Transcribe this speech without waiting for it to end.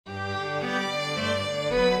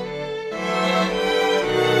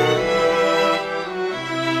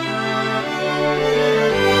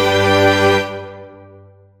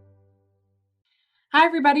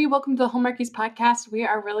everybody. Welcome to the Hallmarkies podcast. We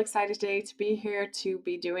are really excited today to be here to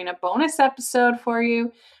be doing a bonus episode for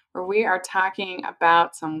you where we are talking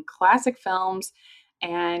about some classic films.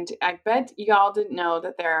 And I bet y'all didn't know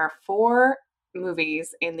that there are 4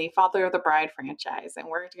 movies in the Father of the Bride franchise, and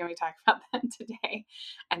we're going to be talking about them today.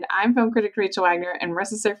 And I'm film critic Rachel Wagner, and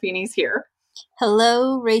Marissa Serafini's here.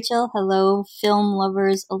 Hello, Rachel. Hello, film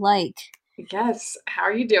lovers alike. Yes. How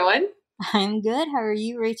are you doing? I'm good. How are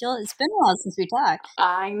you, Rachel? It's been a while since we talked.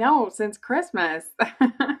 I know, since Christmas.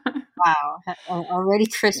 Wow, already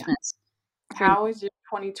Christmas. Yeah. How has your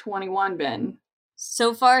 2021 been?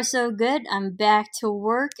 So far, so good. I'm back to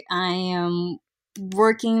work. I am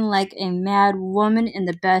working like a mad woman in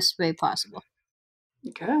the best way possible.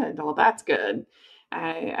 Good. Well, that's good.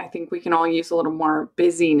 I think we can all use a little more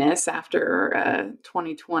busyness after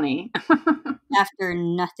 2020. After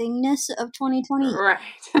nothingness of 2020. Right.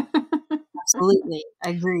 Absolutely.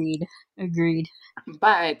 Agreed.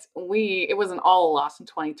 But it wasn't all a loss in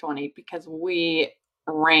 2020 because we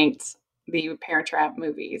ranked the Parent Trap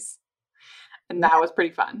movies. And that was pretty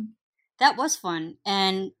fun. That was fun.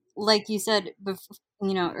 And like you said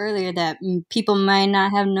earlier, that people might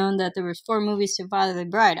not have known that there was 4 movies to Father the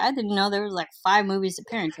Bride. I didn't know there was like 5 movies to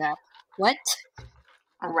Parent Trap. What?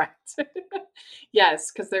 Right.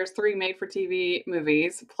 Yes, because there's 3 made-for-TV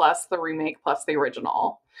movies, plus the remake, plus the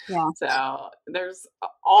original. Yeah. So there's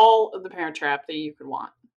all of the Parent Trap that you could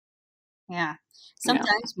want. Yeah.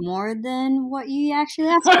 Sometimes more than what you actually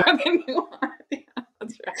asked for. More than you want. Yeah,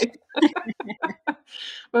 that's right.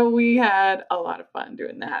 But we had a lot of fun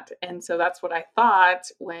doing that. And so that's what I thought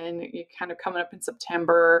when you're kind of coming up in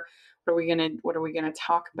September. What are we gonna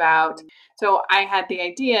talk about? So I had the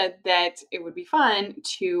idea that it would be fun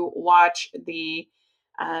to watch the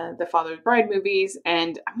Father of the Bride movies,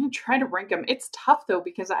 and I'm gonna try to rank them. It's tough though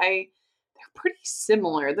because they're pretty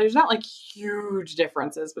similar. There's not like huge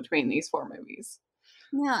differences between these 4 movies.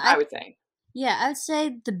 Yeah, I would say. Yeah, I would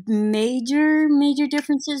say the major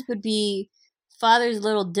differences would be Father's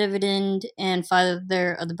Little Dividend and Father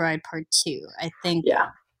of the Bride Part 2. I think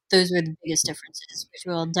those were the biggest differences, which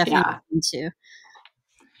we'll definitely get into.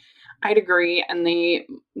 I'd agree. And the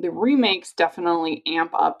remakes definitely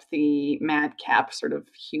amp up the madcap sort of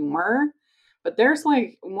humor. But there's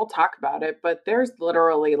we'll talk about it, but there's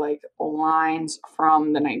literally like lines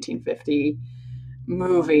from the 1950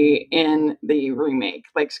 movie in the remake,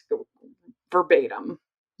 like verbatim.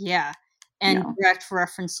 Yeah. And direct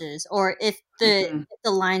references. Or if the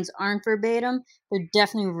lines aren't verbatim, they're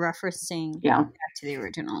definitely referencing back to the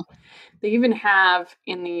original. They even have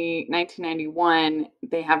in the 1991,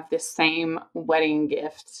 they have the same wedding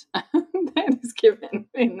gift that is given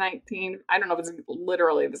in I don't know if it's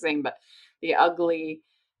literally the same, but the ugly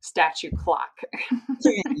statue clock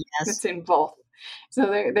that's in both.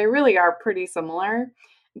 So they really are pretty similar.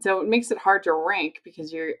 And so it makes it hard to rank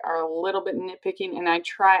because you are a little bit nitpicking. And I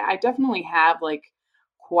definitely have like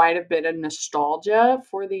quite a bit of nostalgia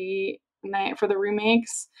for the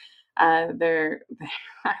remakes. I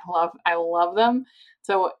love them.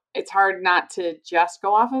 So it's hard not to just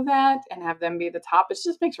go off of that and have them be the top. It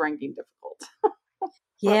just makes ranking difficult.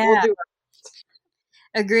 Yeah. We'll do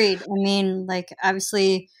Agreed. I mean, like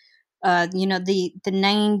obviously, the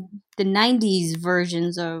 90s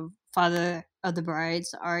versions of Father of the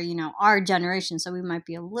Brides are, our generation, so we might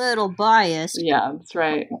be a little biased. Yeah, that's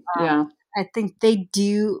right. Yeah. I think they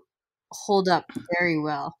do hold up very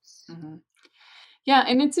well. Mm-hmm. Yeah,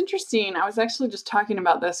 and it's interesting. I was actually just talking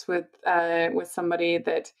about this with somebody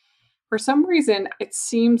that for some reason it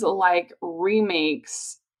seems like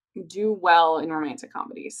remakes do well in romantic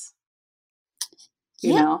comedies.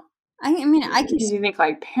 You know? I mean, I can. You think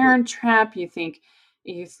like Parent Trap. You think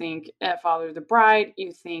Father of the Bride.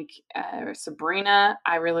 You think Sabrina.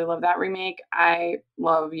 I really love that remake. I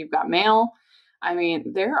love You've Got Mail. I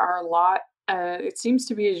mean, there are a lot. It seems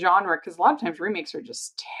to be a genre because a lot of times remakes are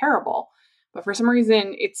just terrible. But for some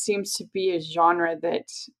reason, it seems to be a genre that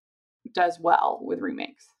does well with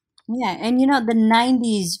remakes. Yeah, and the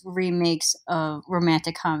 90s remakes of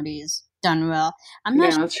romantic comedies done well. I'm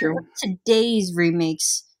not sure today's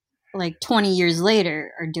remakes, like 20 years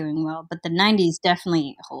later, are doing well, but the 90s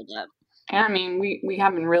definitely hold up. And I mean, we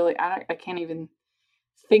haven't really, I can't even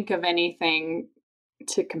think of anything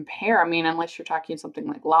to compare. I mean, unless you're talking something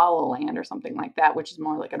like La La Land or something like that, which is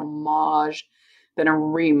more like an homage than a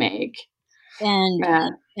remake. And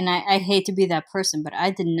I hate to be that person, but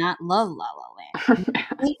I did not love La La Land.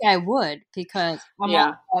 I think I would because I'm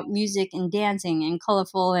all about music and dancing and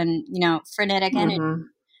colorful and frenetic energy.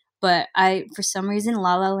 But for some reason,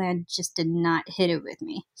 La La Land just did not hit it with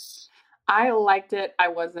me. I liked it. I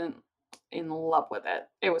wasn't in love with it.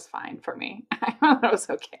 It was fine for me. I thought it was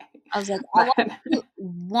okay. I was like, I But watched it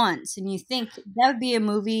once, and you think that would be a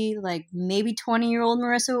movie like maybe 20-year-old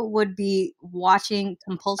Marissa would be watching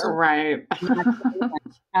compulsively. right.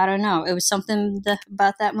 I don't know. It was something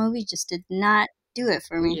about that movie just did not do it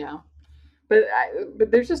for me. Yeah.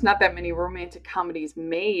 But there's just not that many romantic comedies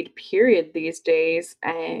made, period, these days.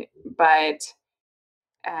 But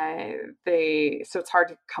so it's hard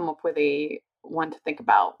to come up with a one to think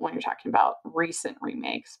about when you're talking about recent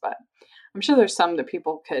remakes. But I'm sure there's some that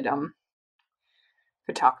people could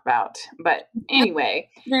talk about. But anyway,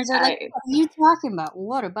 There's like, what are you talking about?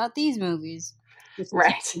 What about these movies?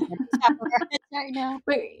 right. Right now.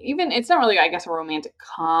 But even it's not really, I guess, a romantic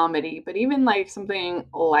comedy, but even like something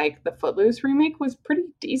like the Footloose remake was pretty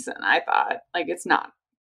decent, I thought. Like it's not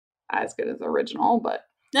as good as the original, but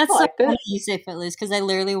That's I so liked funny it. you say Footloose because I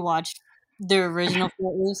literally watched the original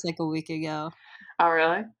Footloose like a week ago. Oh,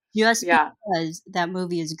 really? Just Yeah. because that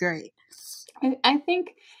movie is great. I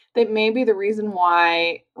think that maybe the reason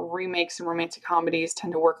why remakes and romantic comedies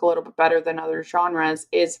tend to work a little bit better than other genres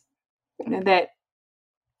is that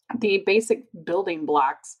the basic building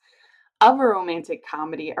blocks of a romantic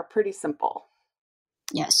comedy are pretty simple.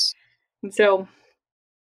 Yes. And so,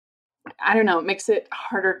 I don't know, it makes it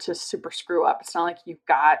harder to super screw up. It's not like you've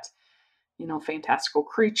got, fantastical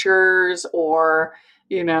creatures or,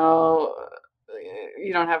 you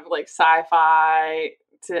don't have like sci-fi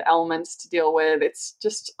to elements to deal with. It's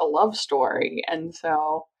just a love story. And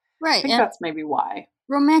so I Right. think And that's maybe why.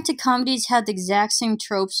 romantic comedies have the exact same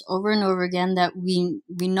tropes over and over again that we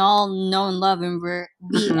all know and love, and we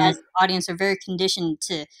Mm-hmm. as the audience are very conditioned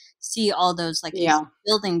to see all those, like you Yeah. said,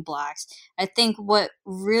 building blocks. I think what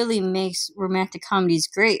really makes romantic comedies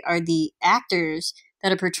great are the actors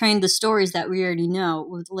that are portraying the stories that we already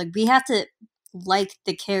know. Like we have to like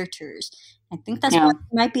the characters. I think that's why Yeah.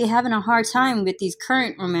 we might be having a hard time with these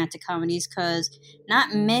current romantic comedies because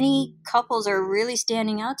not many couples are really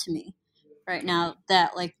standing out to me right now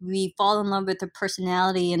that like we fall in love with their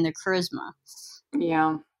personality and their charisma.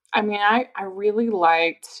 Yeah. I mean, I really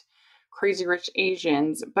liked Crazy Rich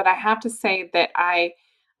Asians, but I have to say that I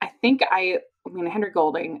mean, Henry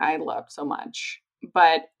Golding, I loved so much,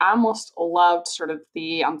 but I almost loved sort of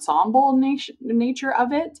the ensemble nature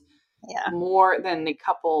of it Yeah, more than the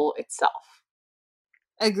couple itself.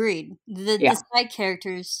 agreed. The Yeah. side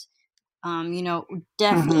characters,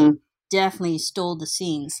 definitely Hmm. definitely stole the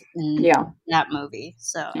scenes in Yeah. that movie.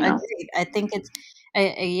 So Yeah. agreed. I think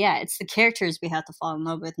yeah, it's the characters we have to fall in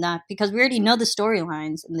love with, not because we already know the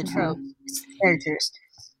storylines and the tropes. Hmm. It's the characters.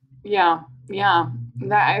 Yeah. Yeah.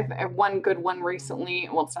 That I one good one recently.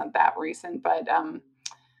 Well, it's not that recent, but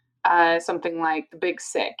something like The Big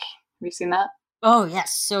Sick. Have you seen that? Oh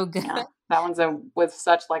yes, so good. Yeah, that one's with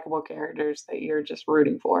such likable characters that you're just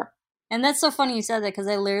rooting for. And that's so funny you said that because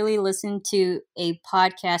I literally listened to a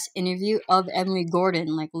podcast interview of Emily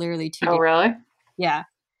Gordon like literally 2 days. Oh, really? Yeah.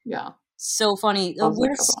 Yeah, So funny. that was a What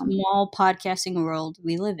a good one. small podcasting world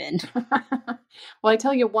we live in. Well, I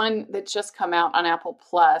tell you one that's just come out on Apple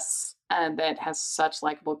Plus that has such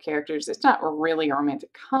likable characters. It's not really a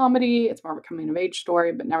romantic comedy; it's more of a coming of age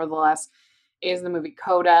story, but nevertheless, is the movie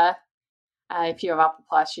Coda. If you have Apple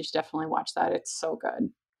Plus, you should definitely watch that. It's so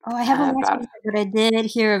good. Oh, I haven't watched About it, but I did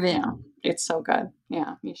hear of it. Yeah, it's so good.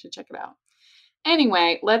 Yeah, you should check it out.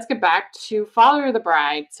 Anyway, let's get back to Father of the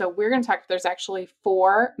Bride. So we're going to talk. There's actually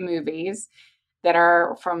 4 movies that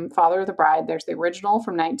are from Father of the Bride. There's the original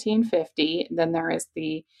from 1950. Then there is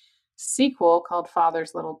the sequel called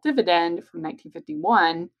Father's Little Dividend from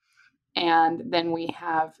 1951. And then we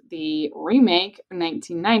have the remake from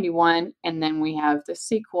 1991. And then we have the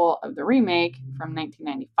sequel of the remake from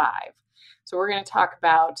 1995. So we're going to talk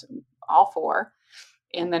about all 4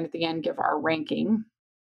 and then at the end give our ranking.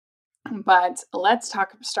 But let's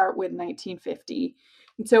start with 1950.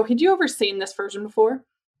 And so, had you ever seen this version before?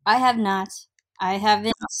 I have not. I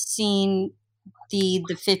haven't seen the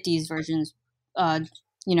 50s versions. Uh,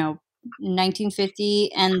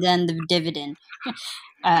 1950 and then the dividend.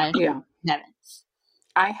 Yeah, Haven't.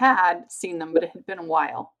 I had seen them, but it had been a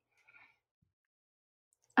while.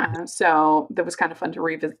 So that was kind of fun to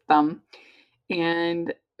revisit them.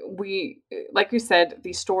 And like you said,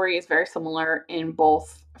 the story is very similar in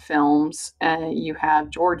both films. You have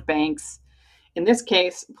George Banks, in this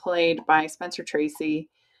case, played by Spencer Tracy,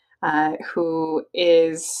 who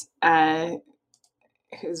is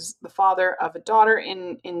who's the father of a daughter.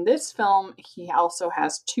 In this film, he also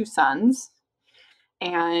has 2 sons,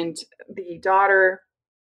 and the daughter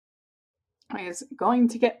is going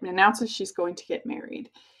to get announces she's going to get married,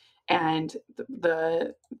 and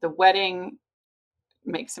the wedding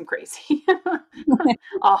makes him crazy.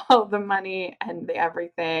 All the money and the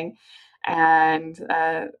everything. And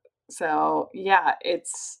so yeah, it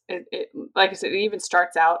like I said, it even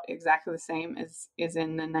starts out exactly the same as is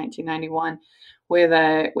in the 1991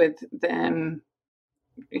 with them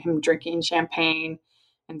him drinking champagne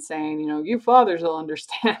and saying, you fathers will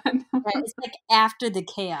understand. Right, it's like after the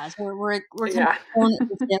chaos. We're kind of Yeah. thrown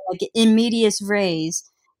into like in medias res,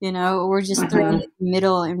 we're just thrown Hmm. in the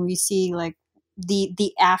middle and we see like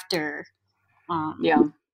the after. Um, Yeah.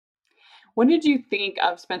 What did you think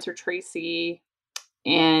of Spencer Tracy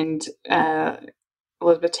and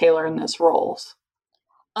Elizabeth Taylor in those roles?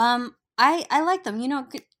 I like them,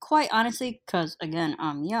 quite honestly, because again,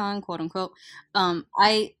 I'm young, quote unquote. I'm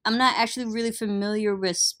not actually really familiar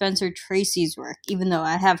with Spencer Tracy's work, even though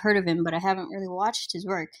I have heard of him, but I haven't really watched his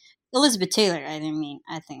work. Elizabeth Taylor,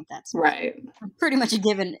 I think that's Right. pretty much a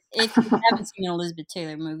given. If you haven't seen an Elizabeth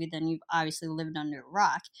Taylor movie, then you've obviously lived under a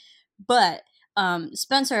rock. But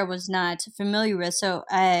Spencer I was not familiar with, so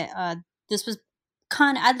this was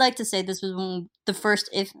I'd like to say this was one of the first,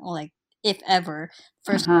 if ever,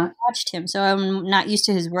 first time Uh-huh. I watched him. So I'm not used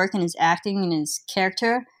to his work and his acting and his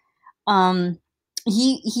character. Um,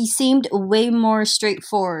 he seemed way more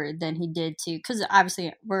straightforward than he did to, because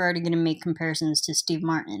obviously we're already going to make comparisons to Steve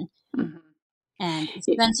Martin. Mhm. And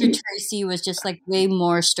Spencer Tracy was just like way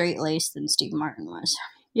more straight laced than Steve Martin was.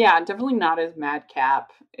 Yeah, definitely not as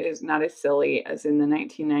madcap, is not as silly as in the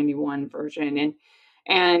 1991 version,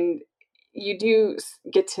 and you do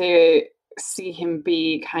get to see him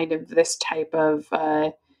be kind of this type of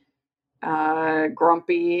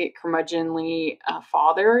grumpy, curmudgeonly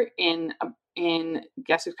father in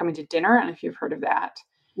Guess Who's Coming to Dinner. I don't know if you've heard of that,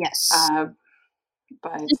 Yes. uh,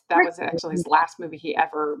 but that was actually his last movie he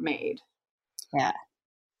ever made. Yeah.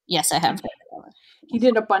 Yes, I have heard of it. He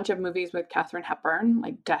did a bunch of movies with Katharine Hepburn,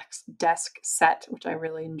 like Desk Set, which I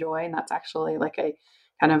really enjoy, and that's actually like a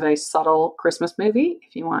kind of a subtle Christmas movie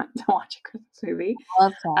if you want to watch a Christmas movie.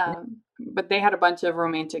 Love Kathy. But they had a bunch of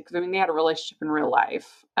romantic. I mean, they had a relationship in real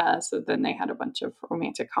life, so then they had a bunch of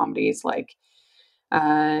romantic comedies. Like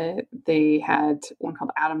they had one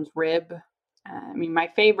called Adam's Rib. I mean, my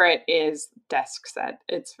favorite is Desk Set.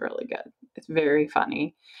 It's really good. It's very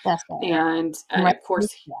funny, That's right. and I'm right of course,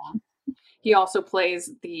 down. he also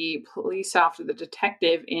plays the police officer, the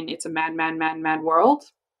detective in It's a Mad, Mad, Mad, Mad World.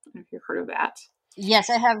 I don't know if you've heard of that. Yes,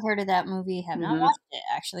 I have heard of that movie. Have not Hmm. watched it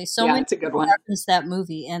actually. So Yeah, many it's a good people one. reference that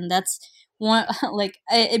movie, and that's one. Like,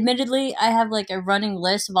 admittedly, I have like a running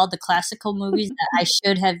list of all the classical movies that I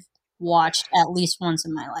should have watched at least once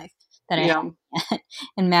in my life. That I Yeah. haven't.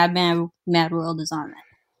 And Mad World is on it.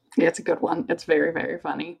 Yeah, it's a good one. It's very, very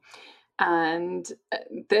funny. And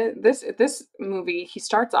this movie, he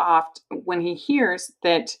starts off when he hears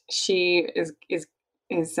that she is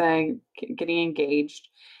getting engaged.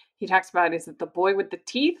 He talks about, is it the boy with the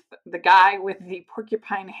teeth, the guy with the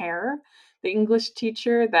porcupine hair, the English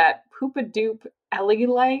teacher that Poopa Doop Ellie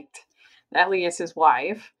liked? Ellie is his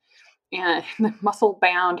wife, and the muscle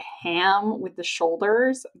bound ham with the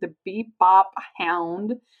shoulders, the beep bop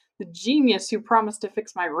hound, the genius who promised to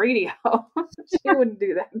fix my radio. She wouldn't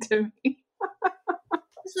do that to me.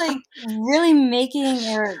 It's like really making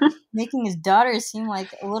his daughter seem like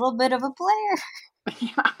a little bit of a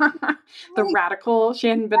Yeah. The player. radical. She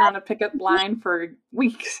hadn't been on a pickup line for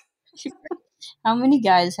weeks. How many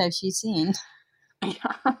guys has she seen? Yeah.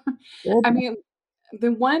 I Goodness. mean,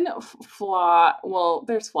 the one flaw, well,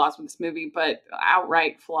 there's flaws with this movie, but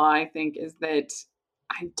outright flaw, I think, is that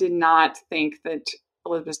I did not think that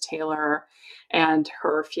Elizabeth Taylor and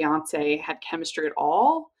her fiance had chemistry at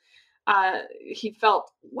all. He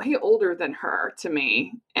felt way older than her to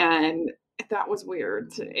me, and that was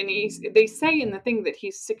weird. And they say in the thing that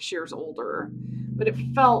he's 6 years older, but it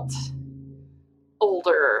felt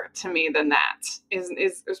older to me than that. Is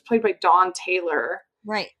it was played by Dawn Taylor.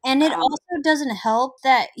 Right. And it Um, also doesn't help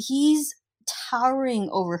that he's towering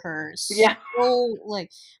over her. yeah, So, like,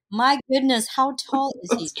 my goodness, how tall is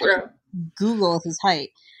he? that's I should true. Google his height.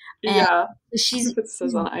 And Yeah, she's, it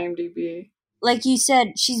says on IMDb. like you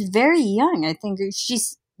said, she's very young. I think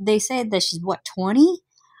they say that she's what, 20?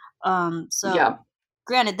 So Yeah,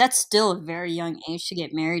 granted, that's still a very young age to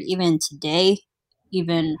get married, even today,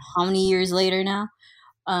 even how many years later now.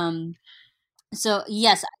 Um, So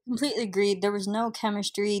yes, I completely agree. There was no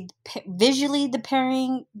chemistry. Visually, the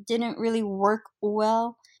pairing didn't really work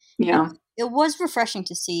well, and yeah. it was refreshing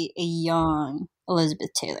to see a young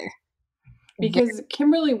Elizabeth Taylor. Because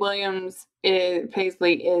Kimberly Williams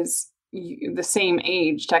Paisley is the same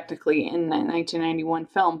age technically in the 1991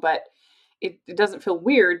 film, but it doesn't feel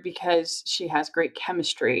weird because she has great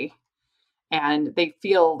chemistry and they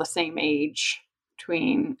feel the same age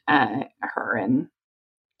between her and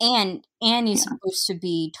Annie's supposed to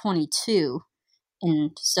be 22,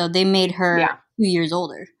 and so they made her 2 years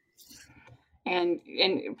older.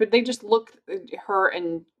 But they just look, her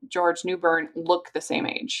and George Newbern look the same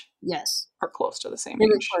age. Yes. Or close to the same they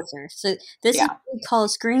age. Closer. So this is what we call a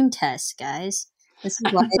screen test, guys. This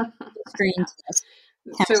is why it's a screen test.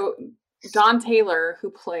 So Don Taylor, who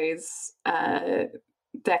plays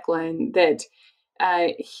Declan, that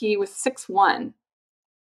he was 6'1".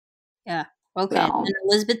 Yeah. Okay. So. And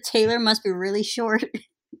Elizabeth Taylor must be really short.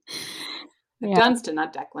 Dunstan,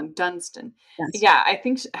 not Declan. Dunstan. Yeah, I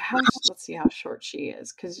think. Let's see how short she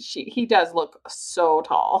is, because he does look so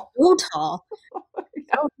tall. So tall.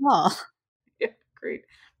 So tall. Yeah, great.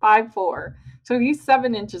 5'4". So he's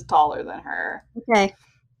 7 inches taller than her. Okay.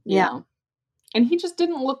 Yeah. And he just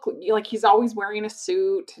didn't look like, he's always wearing a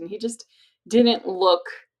suit, and he just didn't look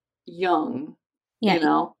young.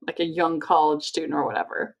 Yeah. Like a young college student or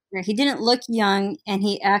whatever. He didn't look young, and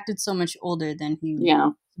he acted so much older than he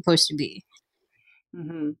was supposed to be.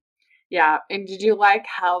 Mm-hmm. Yeah. And did you like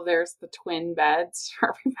how there's the twin beds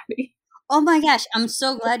for everybody? Oh my gosh, I'm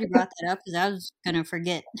so glad you brought that up, because I was going to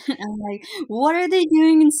forget. I'm like, what are they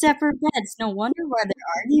doing in separate beds? No wonder why they're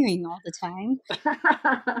arguing all the time.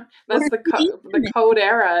 That's the code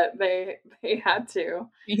era. They had to.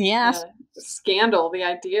 Yeah. Scandal, the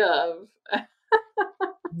idea of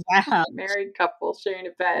wow. married couple sharing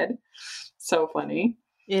a bed. So funny.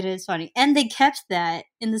 It is funny. And they kept that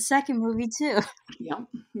in the second movie too.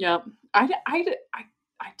 Yep. I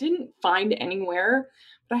didn't find anywhere,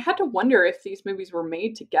 but I had to wonder if these movies were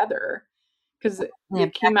made together, because they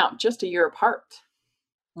came out just a year apart.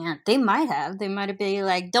 Yeah, they might have. They might have been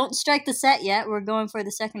like, don't strike the set yet. We're going for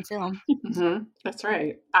the second film. Mm-hmm. That's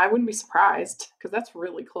right. I wouldn't be surprised, because that's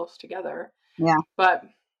really close together. Yeah. But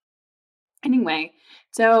anyway,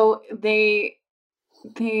 so they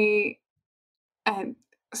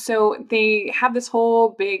have this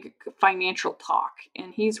whole big financial talk,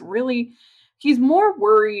 and he's more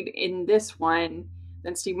worried in this one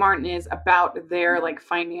than Steve Martin is about their like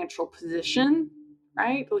financial position,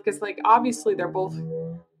 right? Because like obviously they're both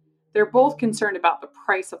concerned about the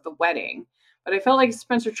price of the wedding, but I felt like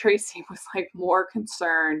Spencer Tracy was like more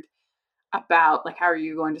concerned about like, how are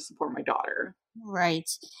you going to support my daughter? Right.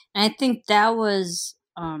 And I think that was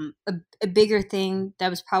a bigger thing that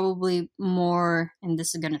was probably more, and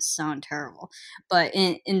this is going to sound terrible, but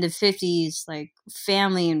in the 50s, like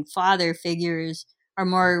family and father figures are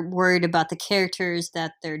more worried about the characters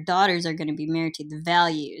that their daughters are going to be married to, the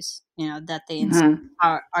values, that they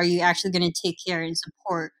are you actually going to take care and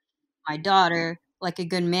support my daughter like a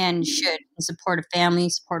good man should, and support a family,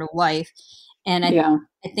 support a wife. And I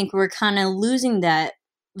think we're kind of losing that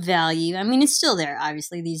value. I mean, it's still there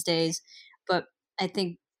obviously these days, but I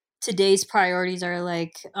think today's priorities are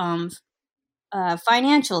like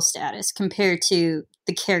financial status compared to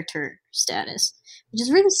the character status, which is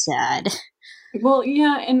really sad. Well,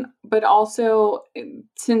 yeah, but also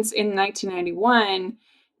since in 1991,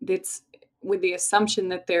 it's with the assumption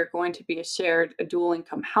that they're going to be a dual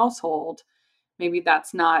income household. Maybe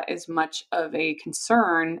that's not as much of a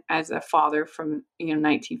concern as a father from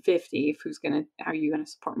 1950. How are you going to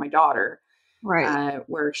support my daughter? Right.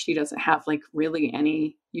 Where she doesn't have like really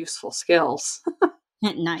any useful skills.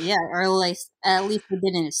 Not yet, or at least we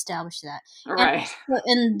didn't establish that. Right. And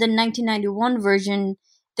in the 1991 version,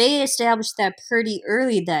 they established that pretty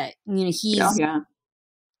early that he's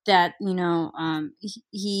that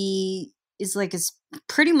he is like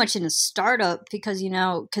pretty much in a startup, because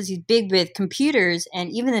he's big with computers, and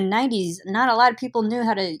even in the 90s, not a lot of people knew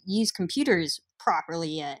how to use computers properly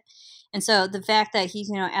yet. And so the fact that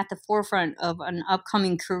he's at the forefront of an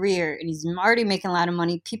upcoming career, and he's already making a lot of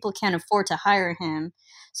money, people can't afford to hire him.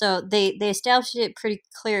 So they established it pretty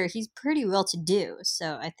clear. He's pretty well to do.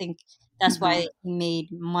 So I think that's why he made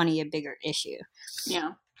money a bigger issue.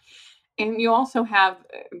 Yeah. And you also have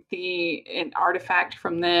an artifact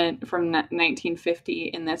from 1950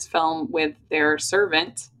 in this film with their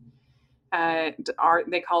servant. They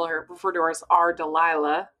refer to her as our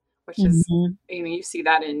Delilah, which is you see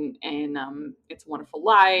that in It's a Wonderful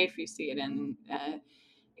Life. You see it in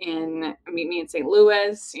Meet Me in St.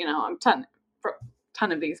 Louis. A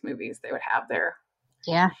ton of these movies they would have there.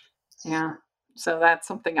 Yeah. So that's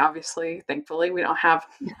something, obviously, thankfully, we don't have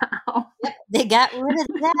now. Yep, they got rid of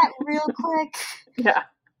that real quick. Yeah.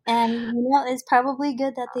 And, it's probably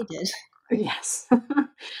good that they did. Yes.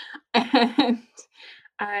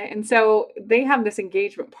 And so they have this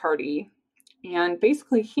engagement party, and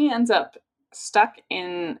basically he ends up stuck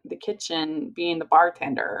in the kitchen being the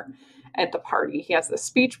bartender at the party. He has the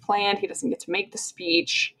speech planned. He doesn't get to make the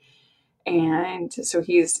speech. And so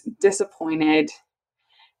he's disappointed,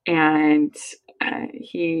 and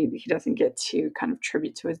he doesn't get to kind of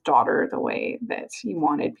tribute to his daughter the way that he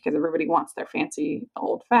wanted, because everybody wants their fancy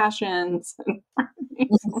old fashions. And he's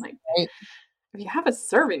like, Right. if you have a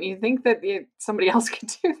servant, you think that somebody else could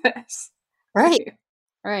do this. Right.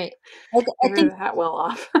 I think that well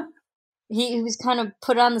off. he was kind of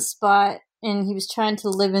put on the spot, and he was trying to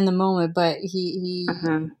live in the moment, but he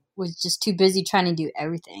was just too busy trying to do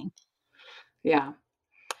everything. Yeah.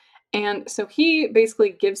 And so he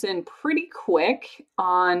basically gives in pretty quick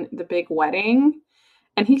on the big wedding,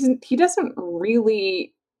 and he doesn't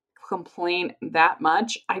really complain that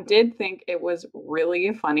much. I did think it was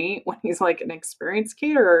really funny when he's like, an experienced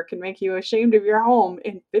caterer can make you ashamed of your home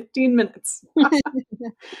in 15 minutes.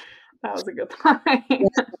 That was a good line. Yeah,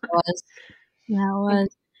 that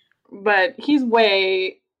was. But he's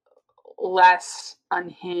way less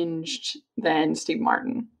unhinged than Steve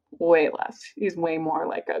Martin. Way less. He's way more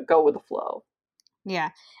like a go with the flow.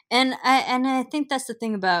 Yeah, and I think that's the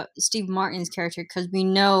thing about Steve Martin's character, because we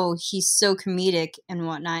know he's so comedic and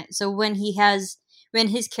whatnot. So when his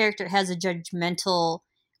character has a judgmental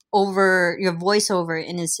over your voiceover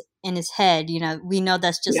in his head, we know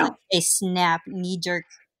that's just like a snap, knee jerk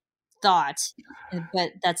thought,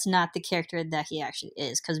 but that's not the character that he actually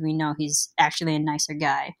is, because we know he's actually a nicer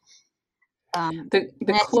guy. The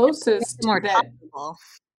closest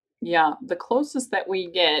the closest that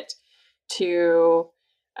we get to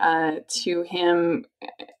him,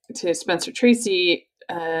 to Spencer Tracy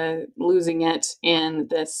losing it in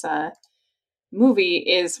this movie,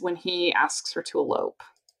 is when he asks her to elope.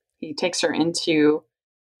 He takes her into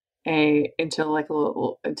a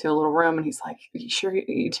little room, and he's like, "You sure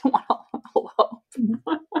you don't want to elope?"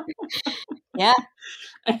 Yeah.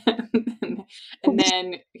 and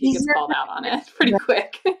then he gets called out on it pretty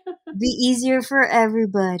quick. Be easier for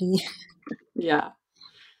everybody. Yeah.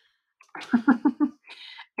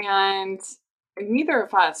 And neither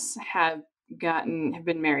of us have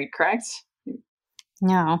been married, correct?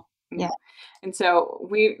 No. Yeah. And so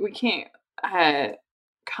we can't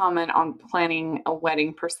comment on planning a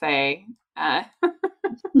wedding per se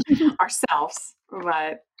ourselves,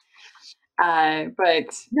 but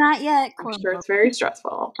not yet. I'm sure it's very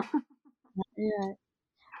stressful. Yeah,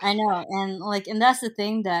 I know, and that's the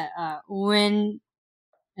thing, that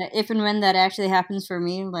if and when that actually happens for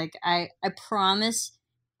me, like I promise,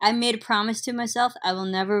 I made a promise to myself, I will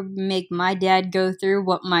never make my dad go through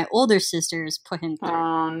what my older sisters put him through.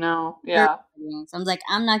 Oh no, yeah. So I'm like,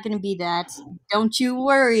 I'm not going to be that. Don't you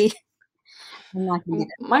worry. I'm not going to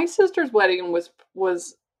be that. My sister's wedding was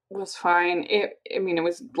fine. It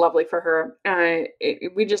was lovely for her.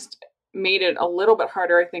 We just made it a little bit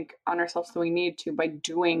harder, I think, on ourselves than we need to, by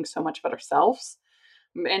doing so much of it ourselves,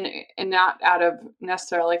 and not out of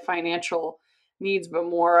necessarily financial needs, but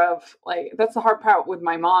more of like, that's the hard part with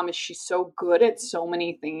my mom, is she's so good at so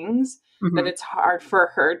many things that it's hard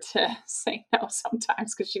for her to say no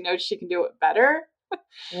sometimes, because she knows she can do it better.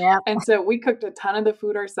 Yeah. And so we cooked a ton of the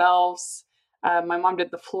food ourselves. My mom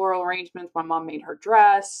did the floral arrangements. My mom made her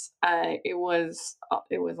dress. It was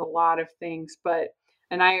a lot of things,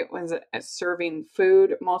 and I was serving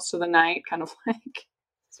food most of the night, kind of like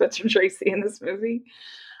Spencer Tracy in this movie.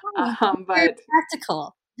 But very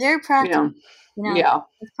practical. Very practical. Yeah.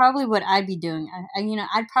 That's probably what I'd be doing.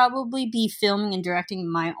 I'd probably be filming and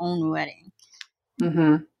directing my own wedding.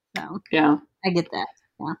 Mm-hmm. So yeah, I get that.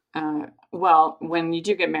 Yeah. Well, when you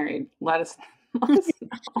do get married, let us know.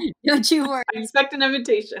 Don't you worry. I expect an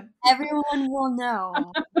invitation. Everyone will know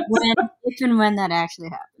if and when that actually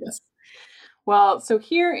happens. Yes. Well, so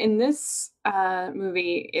here in this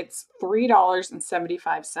movie, it's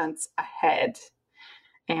 $3.75 a head.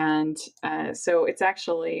 And so it's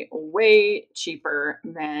actually way cheaper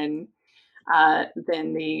than the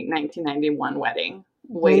 1991 wedding.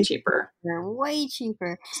 Way cheaper. Way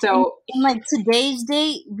cheaper. So in like today's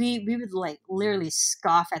date, we would like literally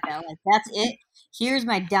scoff at that. Like, that's it. Here's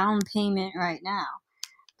my down payment right now.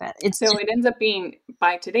 But it ends up being,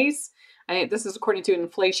 by today's, this is according to an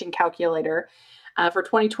inflation calculator, for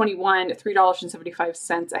 2021,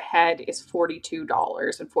 $3.75 a head is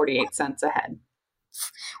 $42.48 a head.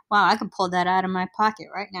 Wow, I could pull that out of my pocket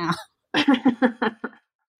right now.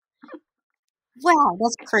 Wow,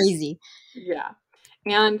 that's crazy. Yeah.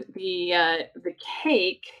 And the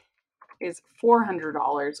cake is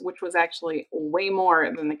 $400, which was actually way more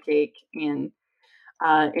than the cake in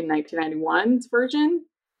 1991's version.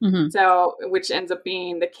 Mm-hmm. So, which ends up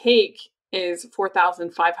being, the cake is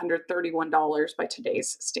 $4,531 by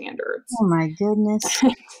today's standards. Oh my goodness.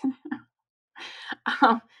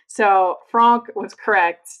 So Franck was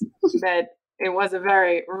correct that it was a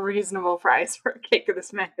very reasonable price for a cake of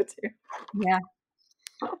this magnitude. Yeah.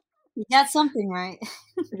 You got something right.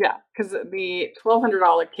 Yeah, because the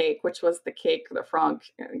 $1,200 cake, which was the cake that Franck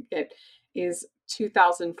get, is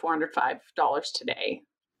 $2,405 today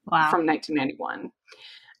Wow. from 1991.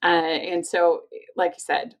 And so, like you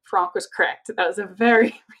said, Franck was correct. That was a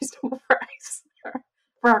very reasonable price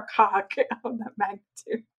for a cock of that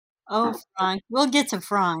magnitude. Oh, Franck. We'll get to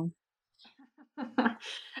Franck.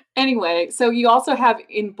 Anyway, so you also have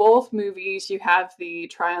in both movies, you have the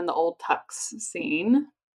try on the old tux scene.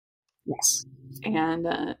 Yes. And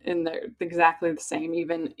they're exactly the same,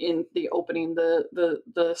 even in the opening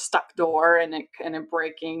the stuck door and it kind of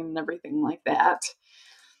breaking and everything like that.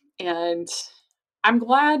 And I'm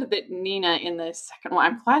glad that Nina in the second one,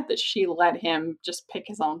 I'm glad that she let him just pick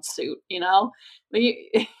his own suit, you know?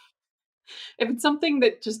 If it's something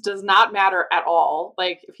that just does not matter at all,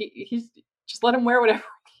 like if he's just let him wear whatever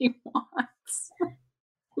he wants.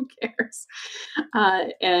 Who cares?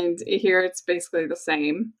 And here it's basically the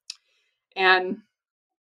same. And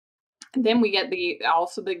then we get the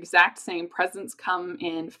exact same presents come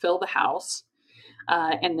and fill the house.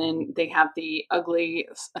 And then they have the ugly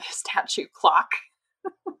statue clock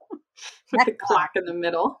with the clock in the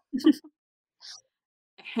middle.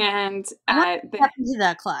 And what happened to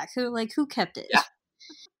that clock? Who kept it? Yeah.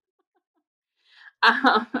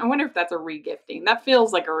 I wonder if that's a regifting. That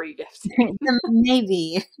feels like a regifting.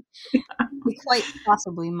 Maybe. Quite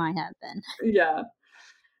possibly might have been. Yeah.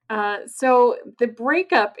 So the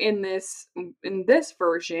breakup in this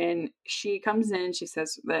version, she comes in, she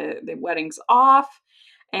says the wedding's off,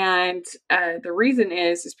 and the reason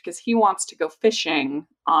is because he wants to go fishing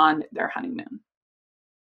on their honeymoon.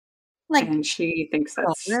 And she thinks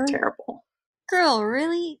that's terrible. Girl,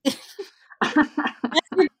 really? That's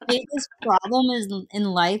your biggest problem in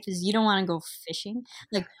life is you don't want to go fishing.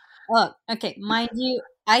 Like, oh, okay, mind you,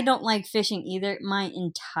 I don't like fishing either. My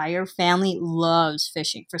entire family loves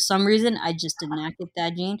fishing. For some reason, I just did not get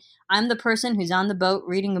that gene. I'm the person who's on the boat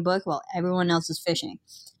reading a book while everyone else is fishing.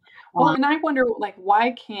 Well, and I wonder, like,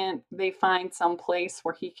 why can't they find some place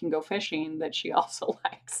where he can go fishing that she also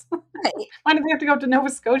likes? Why do they have to go to Nova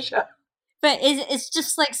Scotia? But it's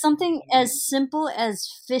just like something as simple as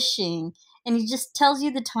fishing. And he just tells you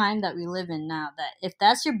the time that we live in now, that if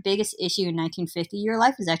that's your biggest issue in 1950, your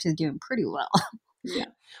life is actually doing pretty well. Yeah.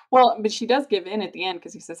 Well, but she does give in at the end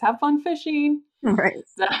because he says, have fun fishing. Right.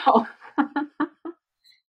 So,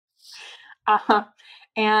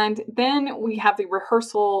 and then we have the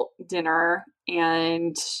rehearsal dinner,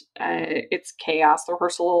 and it's chaos. The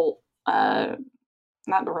rehearsal, not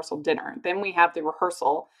the rehearsal dinner. Then we have the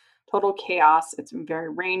rehearsal, total chaos. It's very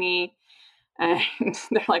rainy. And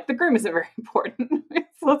they're like, the groom isn't very important.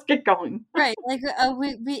 So let's get going. Right. Like,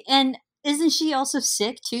 we and isn't she also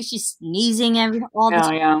sick too? She's sneezing all the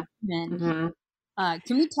time. Yeah. And,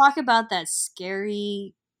 can we talk about that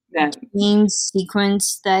scary dream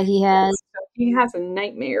sequence that he has? So he has a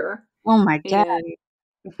nightmare. Oh my god.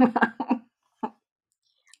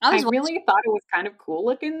 I really thought it was kind of cool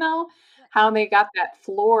looking though, how they got that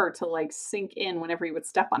floor to like sink in whenever he would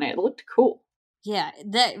step on it. It looked cool. Yeah,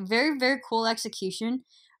 that very, very cool execution,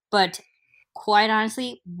 but quite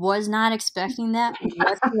honestly, was not expecting that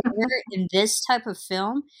whatsoever in this type of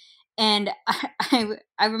film. And I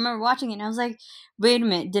remember watching it and I was like, wait a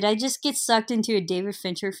minute, did I just get sucked into a David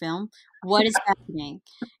Fincher film? What is happening?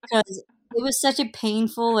 Because it was such a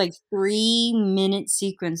painful, like 3-minute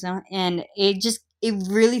sequence, and it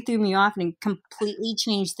really threw me off and it completely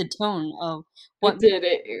changed the tone of what it did.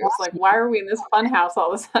 It was like, why are we in this fun house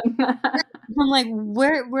all of a sudden? I'm like,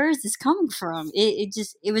 where is this coming from?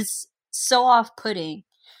 It was so off-putting.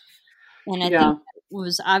 And I think it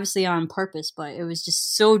was obviously on purpose, but it was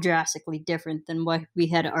just so drastically different than what we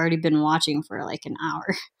had already been watching for like an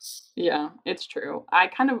hour. Yeah, it's true. I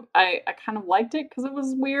kind of liked it because it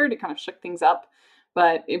was weird. It kind of shook things up,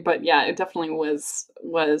 but yeah, it definitely was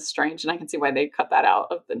strange, and I can see why they cut that out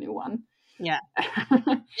of the new one. Yeah,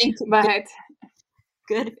 but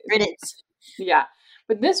good riddance. Yeah,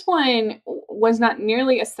 but this one was not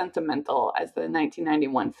nearly as sentimental as the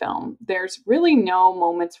 1991 film. There's really no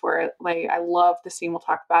moments where, like, I love the scene. We'll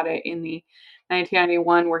talk about it in the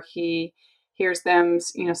 1991 where he hears them,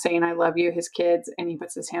 saying "I love you," his kids, and he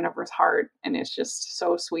puts his hand over his heart, and it's just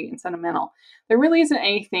so sweet and sentimental. There really isn't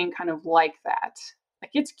anything kind of like that.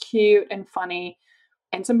 Like, it's cute and funny,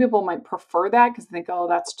 and some people might prefer that because they think, "Oh,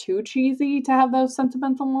 that's too cheesy to have those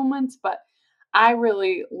sentimental moments," but I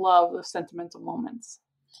really love the sentimental moments.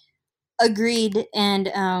 Agreed, and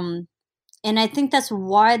I think that's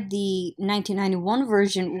why the 1991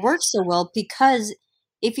 version works so well, because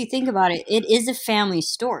if you think about it, it is a family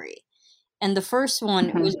story. And the first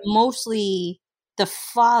one Mhm. was mostly the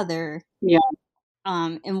father, Yeah.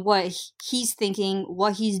 and what he's thinking,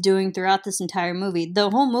 what he's doing throughout this entire movie. The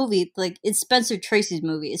whole movie, like, it's Spencer Tracy's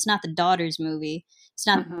movie. It's not the daughter's movie. It's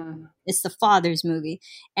not. Mhm. It's the father's movie.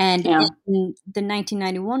 And Yeah. in the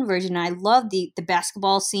 1991 version, I love the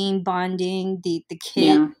basketball scene, bonding, the kid.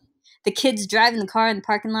 Yeah. The kids driving the car in the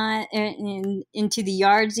parking lot and into the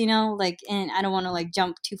yards, like, and I don't want to like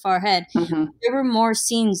jump too far ahead. Mhm. There were more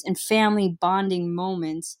scenes and family bonding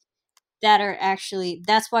moments that are actually,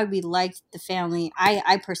 that's why we liked the family.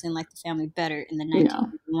 I personally like the family better in the Yeah.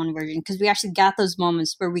 1991 version, because we actually got those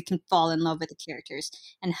moments where we can fall in love with the characters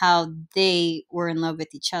and how they were in love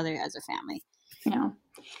with each other as a family. Yeah.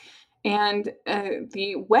 And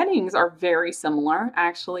the weddings are very similar,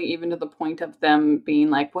 actually, even to the point of them being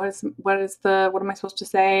like, what am I supposed to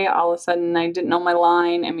say? All of a sudden, I didn't know my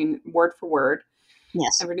line. I mean, word for word,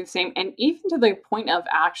 Yes. everything the same. And even to the point of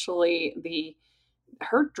actually the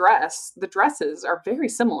dresses are very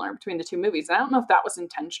similar between the two movies. And I don't know if that was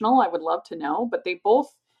intentional. I would love to know, but they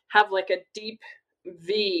both have like a deep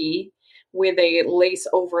V with a lace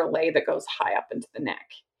overlay that goes high up into the neck.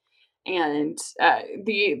 And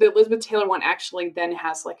the Elizabeth Taylor one actually then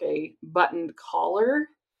has like a buttoned collar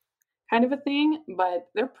kind of a thing, but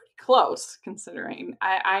they're pretty close considering.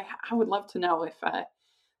 I would love to know if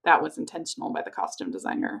that was intentional by the costume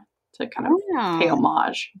designer to kind of pay Oh,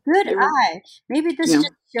 homage. good They were, eye. Maybe this yeah.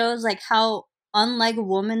 just shows like how unlike a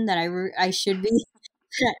woman that I should be.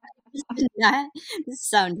 This did not. This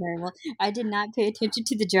sounds terrible. I did not pay attention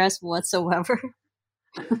to the dress whatsoever.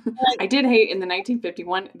 I did hate in the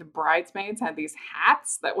 1951, the bridesmaids had these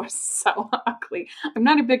hats that were so ugly. I'm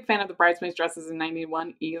not a big fan of the bridesmaids' dresses in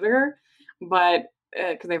 91 either, but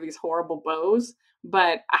because they have these horrible bows,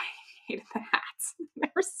 but I hated the hats. They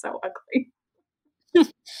were so ugly.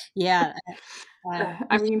 Yeah,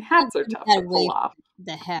 I mean, hats are tough to that pull away off. from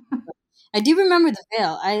the hat. I do remember the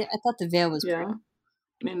veil. I thought the veil was pretty. Yeah.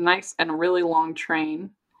 And a nice and a really long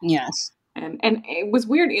train. Yes. And it was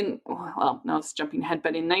weird no, it's jumping ahead,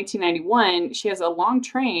 but in 1991, she has a long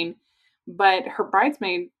train, but her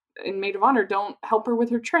bridesmaid and maid of honor don't help her with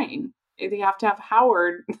her train. They have to have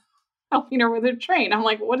Howard helping her with her train. I'm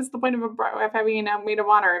like, what is the point of having a maid of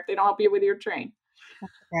honor if they don't help you with your train?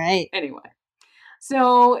 Right. Anyway,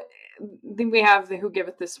 so then we have the who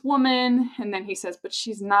giveth this woman, and then he says, but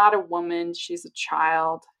she's not a woman, she's a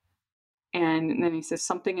child. And then he says,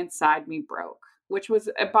 something inside me broke, which was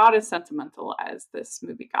about as sentimental as this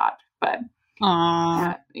movie got. But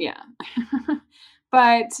Aww. yeah.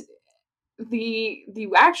 But the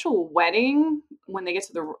actual wedding, when they get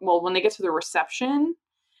to the reception,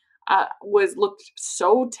 was looked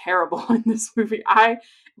so terrible in this movie.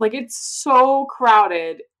 It's so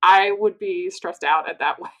crowded. I would be stressed out at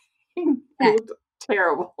that wedding. It looked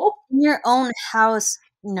terrible. In your own house,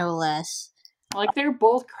 no less. Like, they're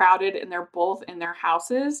both crowded and they're both in their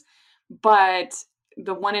houses, but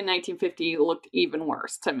the one in 1950 looked even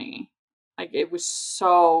worse to me. Like, it was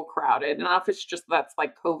so crowded. And I don't know if it's just that's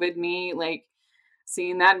like COVID me, like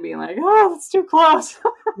seeing that and being like, oh, that's too close.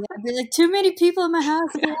 Yeah, I'd be like, too many people in my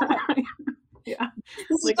house. Yeah. Yeah.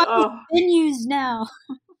 This Like, is oh. venues now.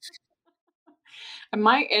 And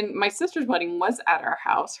my sister's wedding was at our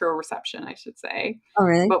house, her reception, I should say. Oh,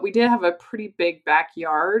 really? But we did have a pretty big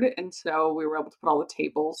backyard, and so we were able to put all the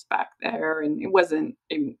tables back there. And it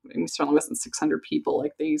certainly wasn't 600 people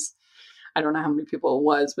like these. I don't know how many people it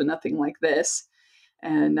was, but nothing like this.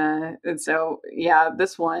 And so, yeah,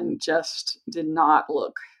 this one just did not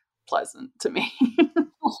look pleasant to me.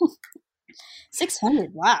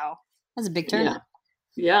 600. Wow, that's a big turnout. Yeah.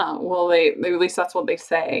 Yeah, well, they at least that's what they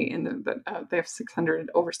say, and they have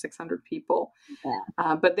over 600 people.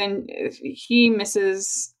 Yeah. But then he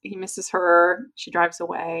misses her. She drives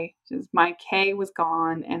away. Says, my Kay was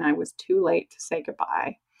gone, and I was too late to say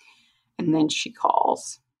goodbye. And then she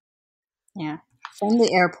calls. Yeah, from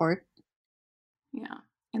the airport. Yeah,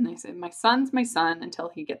 and they said, my son's my son until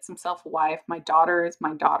he gets himself a wife. My daughter is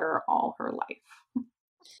my daughter all her life.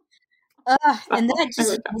 And that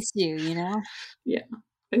just hits you, you know? Yeah,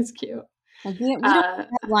 it's cute. Like, we don't have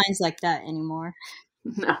lines like that anymore.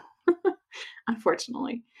 No,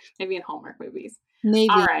 unfortunately. Maybe in Hallmark movies.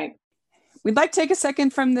 Maybe. All right. We'd like to take a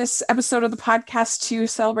second from this episode of the podcast to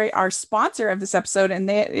celebrate our sponsor of this episode, and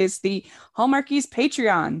that is the Hallmarkies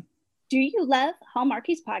Patreon. Do you love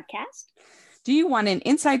Hallmarkies podcast? Do you want an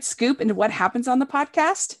inside scoop into what happens on the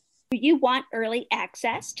podcast? Do you want early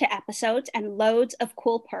access to episodes and loads of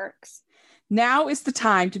cool perks? Now is the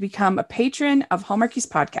time to become a patron of Hallmarkies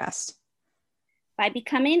podcast. By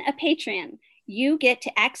becoming a patron, you get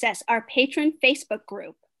to access our patron Facebook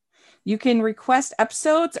group. You can request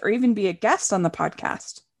episodes or even be a guest on the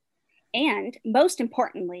podcast. And most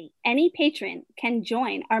importantly, any patron can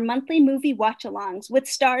join our monthly movie watch-alongs with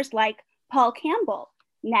stars like Paul Campbell,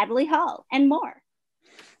 Natalie Hall, and more.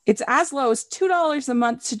 It's as low as $2 a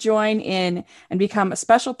month to join in and become a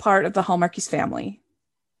special part of the Hallmarkies family.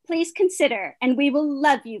 Please consider, and we will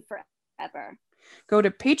love you forever. Go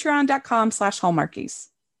to patreon.com/Hallmarkies.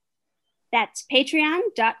 That's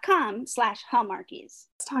patreon.com/Hallmarkies.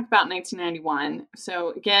 Let's talk about 1991.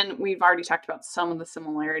 So again, we've already talked about some of the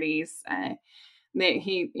similarities.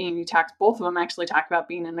 Both of them actually talk about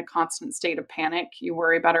being in a constant state of panic. You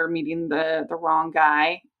worry about her meeting the wrong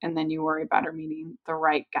guy, and then you worry about her meeting the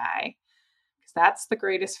right guy. Because that's the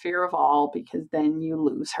greatest fear of all, because then you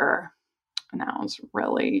lose her. And that was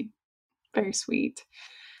really very sweet.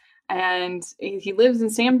 And he lives in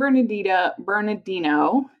San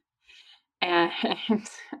Bernardino, and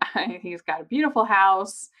he's got a beautiful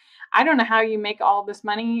house. I don't know how you make all this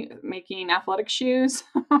money making athletic shoes,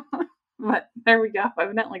 but there we go.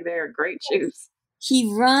 Evidently, they are great shoes.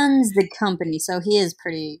 He runs the company, so he is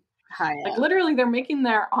pretty high up. Literally, they're making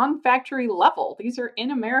their on factory level. These are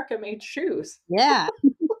in America made shoes. Yeah.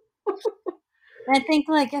 And I think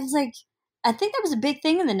I think that was a big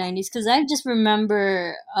thing in the 90s, because I just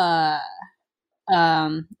remember oh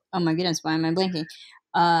my goodness, why am I blanking?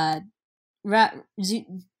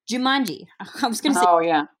 Jumanji. I was gonna say, oh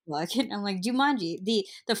yeah, I'm like Jumanji,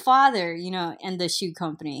 the father, and the shoe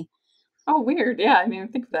company. Oh, weird. Yeah, I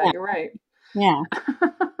didn't think of that. Yeah. You're right. Yeah.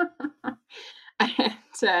 And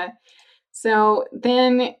so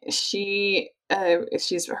then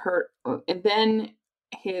she's hurt, and then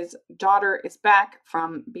his daughter is back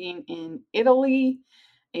from being in Italy,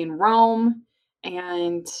 in Rome,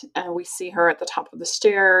 and we see her at the top of the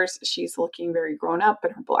stairs. She's looking very grown up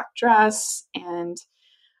in her black dress. And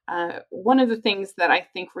one of the things that I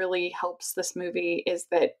think really helps this movie is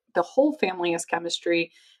that the whole family has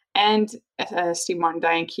chemistry, and Steve Martin,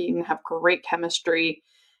 Diane Keaton have great chemistry,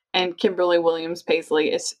 and Kimberly Williams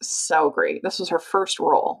Paisley is so great. This was her first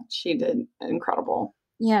role. She did incredible.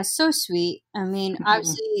 Yeah, so sweet. I mean,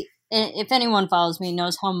 obviously, if anyone follows me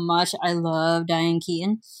knows how much I love Diane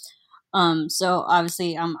Keaton. So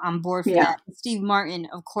obviously I'm on board for that. Steve Martin,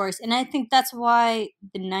 of course. And I think that's why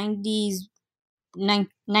the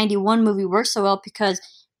 91 movie works so well, because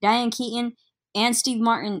Diane Keaton and Steve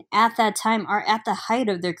Martin at that time are at the height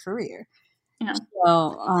of their career. Yeah.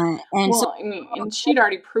 So, and she'd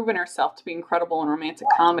already proven herself to be incredible in romantic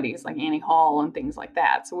comedies like Annie Hall and things like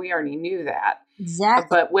that. So we already knew that. Exactly.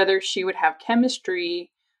 But whether she would have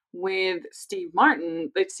chemistry with Steve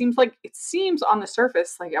Martin, it seems on the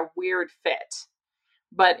surface like a weird fit,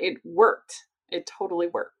 but it worked. It totally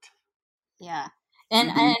worked. Yeah.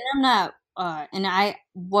 And I'm not, and I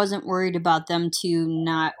wasn't worried about them two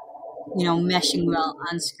not, meshing well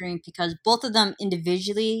on screen, because both of them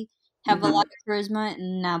individually have a lot of charisma,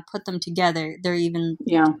 and now put them together, they're even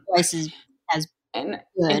twice as good.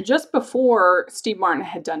 And just before, Steve Martin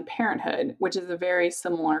had done Parenthood, which is a very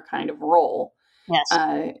similar kind of role. Yes.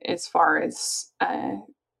 As far as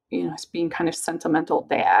as being kind of sentimental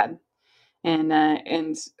dad,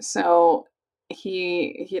 and so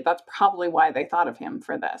he that's probably why they thought of him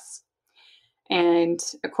for this. And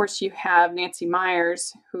of course, you have Nancy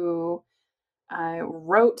Meyers, who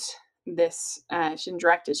wrote this. She didn't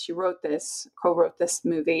direct it. She wrote this, co-wrote this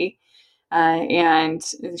movie, and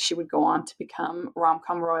she would go on to become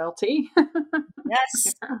rom-com royalty.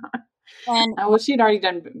 Yes. And she'd already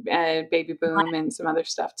done Baby Boom and some other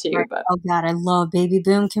stuff too. But oh god, I love Baby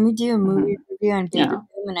Boom. Can we do a movie review on Baby Boom?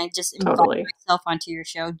 And I just invited myself onto your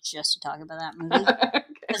show just to talk about that movie,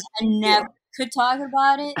 because I never could talk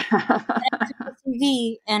about it on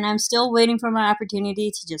TV, and I'm still waiting for my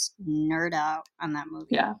opportunity to just nerd out on that movie.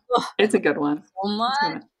 Yeah, it's a good one. So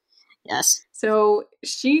much. Yes. So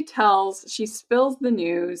she spills the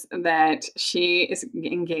news that she is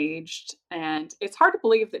engaged, and it's hard to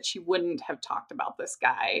believe that she wouldn't have talked about this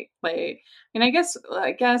guy. I guess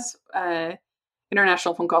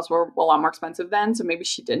international phone calls were a lot more expensive then, so maybe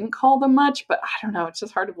she didn't call them much, but I don't know. It's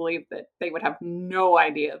just hard to believe that they would have no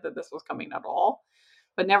idea that this was coming at all.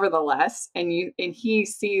 But nevertheless, and he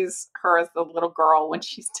sees her as the little girl when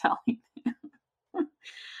she's telling him,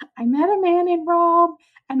 I met a man in Rome,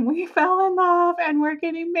 and we fell in love, and we're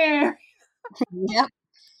getting married. Yep.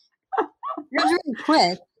 It was really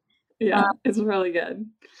quick. Yeah, it's really good.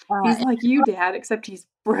 He's like you, Dad, except he's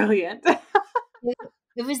brilliant.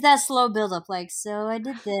 It was that slow buildup, so I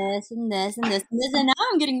did this and this and this and this, and now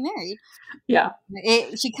I'm getting married. Yeah.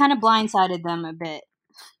 She kind of blindsided them a bit.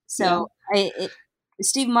 So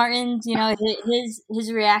Steve Martin's,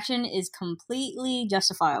 his reaction is completely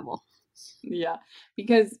justifiable. Yeah,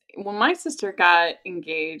 because when my sister got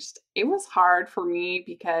engaged, it was hard for me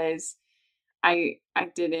because I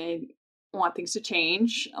didn't want things to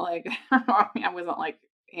change. Like I mean, I wasn't like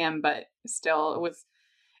him, but still it was,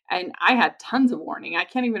 and I had tons of warning. I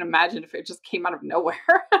can't even imagine if it just came out of nowhere.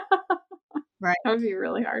 Right. That would be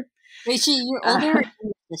really hard. Wait, you're older or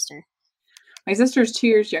your sister? My sister's 2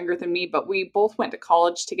 years younger than me, but we both went to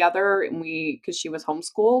college together, and because she was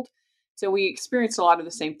homeschooled, so we experienced a lot of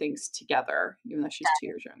the same things together, even though she's 2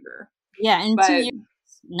 years younger. Yeah, and 2 But years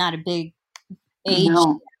is not a big age,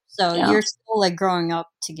 no, so yeah, you're still like growing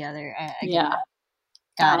up together. I get yeah. that.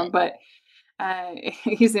 Got it. But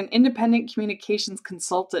he's an independent communications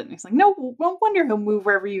consultant. He's like, no wonder he'll move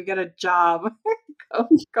wherever you get a job.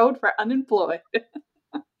 Code for unemployed.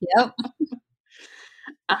 Yep.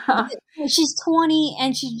 Uh, She's 20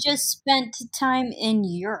 and she just spent time in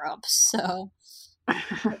Europe, so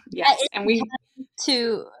yes, it's and we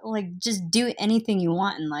to like just do anything you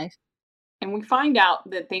want in life. find out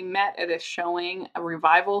that they met at a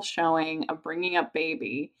revival showing of Bringing Up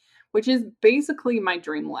Baby, which is basically my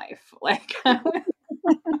dream life. Like,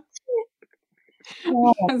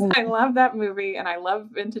 because I love that movie and I love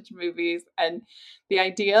vintage movies, and the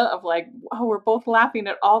idea of like, oh, we're both laughing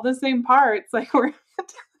at all the same parts, like we're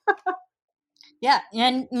Yeah,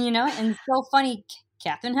 and and so funny,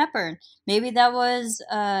 Katharine Hepburn. Maybe that was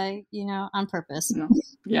on purpose.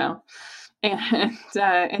 yeah, and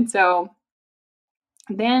so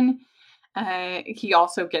then he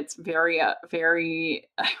also gets very very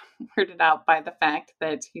weirded out by the fact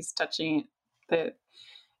that he's touching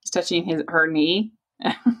her knee.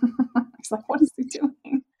 He's like, what is he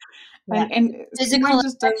doing? Yeah. And physical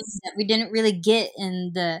just that we didn't really get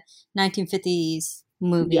in the 1950s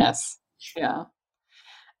movie. Yes, yeah.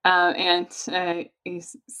 And he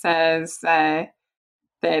says that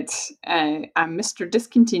I'm Mr.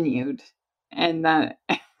 Discontinued, and that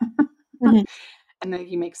Mhm. and then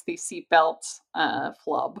he makes the seatbelt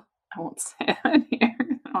flub. I won't say it here.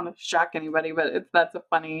 I don't want to shock anybody, but that's a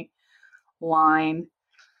funny line.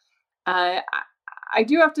 I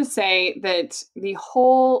do have to say that the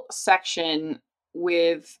whole section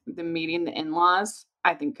with the meeting the in-laws,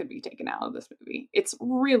 I think could be taken out of this movie. It's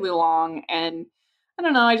really long, and I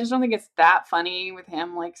don't know. I just don't think it's that funny with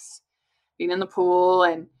him like being in the pool,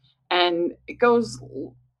 and it goes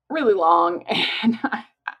really long, and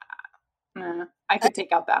I could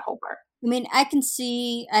take out that whole part. I mean, I can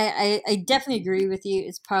see. I definitely agree with you.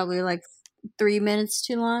 It's probably like 3 minutes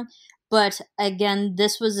too long. But again,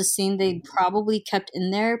 this was a scene they probably kept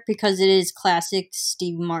in there because it is classic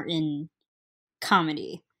Steve Martin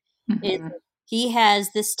comedy. Mm-hmm. He has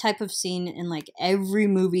this type of scene in like every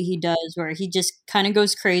movie he does where he just kind of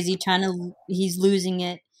goes crazy, he's losing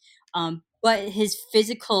it. But his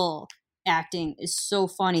physical acting is so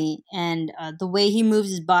funny, and the way he moves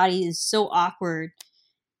his body is so awkward,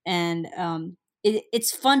 and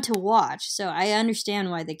it's fun to watch. So I understand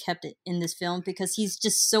why they kept it in this film because he's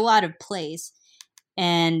just so out of place,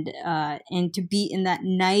 and to be in that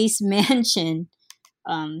nice mansion,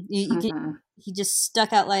 he just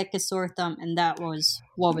stuck out like a sore thumb, and that was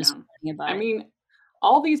what was funny about it. I mean,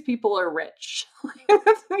 all these people are rich.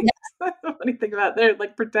 That's the funny thing about it. They're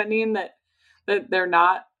like pretending that they're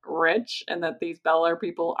not rich and that these Bel Air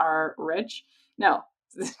people are rich. No,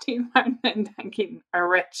 Steve Martin and Diane Keaton are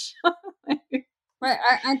rich. Right?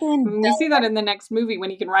 Aren't they we see that in the next movie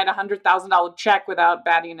when he can write $100,000 check without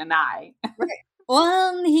batting an eye. Right.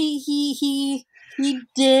 Well, he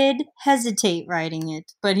did hesitate writing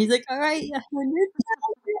it, but he's like, all right, 100,000.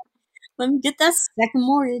 Let me get that second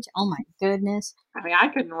mortgage. Oh my goodness! I mean, I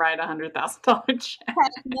couldn't write $100,000 check.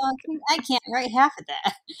 No, I can't write half of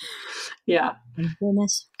that. Yeah. Oh my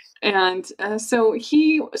goodness. And so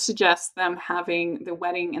he suggests them having the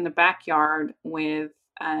wedding in the backyard with,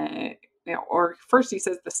 or first he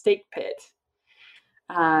says the steak pit.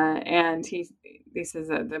 And he says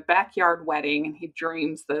the backyard wedding, and he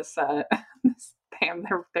dreams this,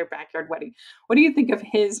 their backyard wedding. What do you think of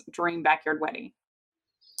his dream backyard wedding?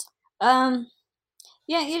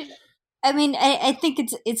 Yeah, I mean, I think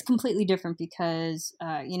it's completely different because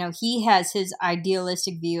he has his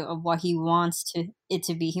idealistic view of what he wants it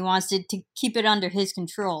to be. He wants it to keep it under his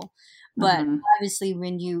control. But obviously,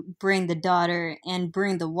 when you bring the daughter and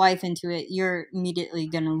bring the wife into it, you're immediately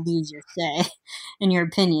going to lose your say, in your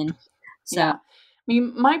opinion. So, yeah. I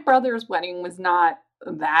mean, my brother's wedding was not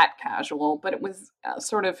that casual, but it was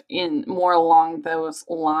sort of in more along those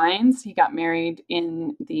lines. He got married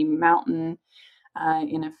in the mountain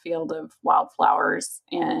in a field of wildflowers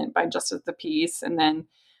and by Justice of the Peace, and then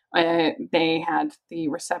they had the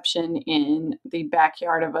reception in the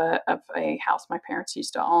backyard of a house my parents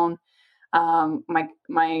used to own.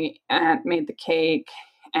 My aunt made the cake,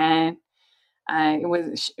 and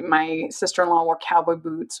my sister-in-law wore cowboy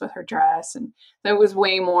boots with her dress, and it was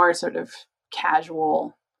way more sort of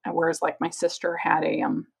casual. Whereas like my sister had a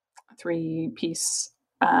 3-piece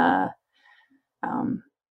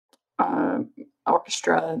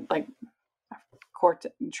orchestra, like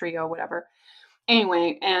quartet trio, whatever.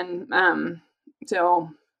 Anyway, and so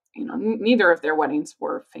neither of their weddings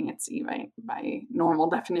were fancy by normal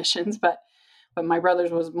definitions, but my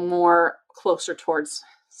brother's was more closer towards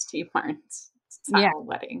Steve Martin's style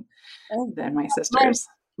wedding than my sister's.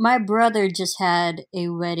 My brother just had a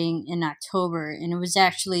wedding in October, and it was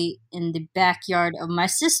actually in the backyard of my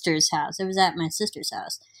sister's house. It was at my sister's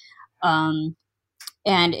house.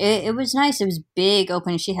 And it was nice. It was big,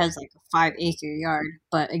 open. She has like a 5-acre yard,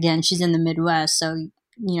 but again, she's in the Midwest, so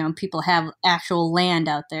people have actual land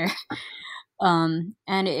out there. And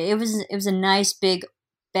it was a nice big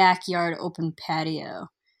backyard open patio.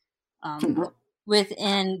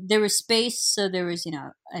 Within there was space, so there was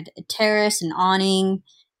a terrace, an awning,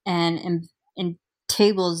 and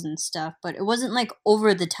tables and stuff. But it wasn't like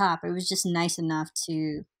over the top. It was just nice enough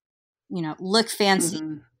to look fancy.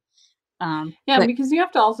 Because you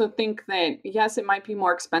have to also think that, yes, it might be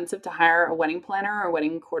more expensive to hire a wedding planner or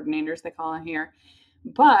wedding coordinators, they call it here,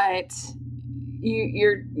 but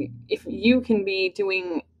if you can be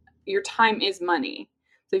doing, your time is money.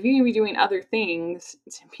 So if you can be doing other things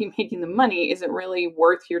to be making the money, is it really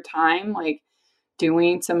worth your time, like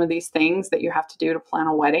doing some of these things that you have to do to plan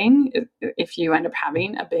a wedding if you end up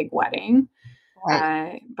having a big wedding?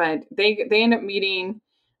 Right. But they end up meeting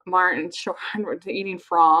Martin Short, meeting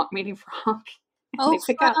Frank. Oh, they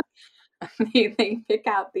pick out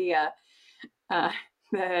the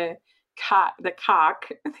cock.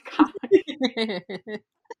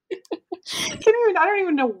 I don't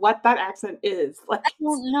even know what that accent is. Like, I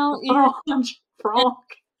don't know. Frank.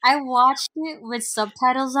 I watched it with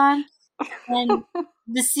subtitles on, and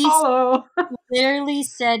the Hello. literally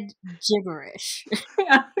said gibberish.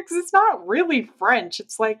 Yeah, because it's not really French.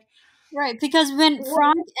 It's like. Right, because when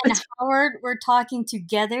Frank and Howard were talking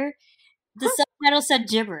together, the subtitle said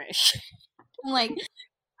gibberish. I'm like,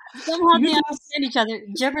 somehow they understand each other.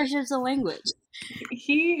 Gibberish is a language.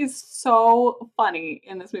 He is so funny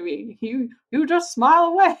in this movie. You just smile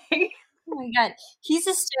away. Oh my god, he's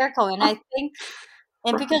hysterical, and I think,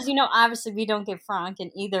 and because obviously we don't get Frank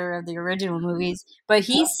in either of the original movies, but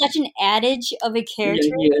he's such an adage of a character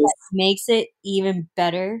that makes it even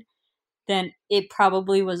better than it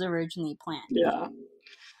probably was originally planned. Yeah.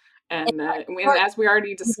 And as we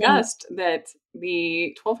already discussed, that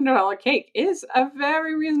the $1,200 cake is a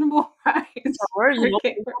very reasonable price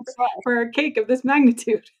for a cake of this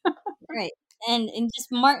magnitude. Right. And just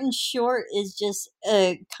Martin Short is just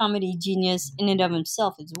a comedy genius in and of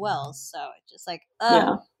himself as well. So it's just like,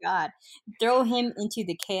 my God. Throw him into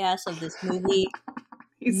the chaos of this movie.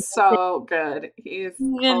 He's so good. He's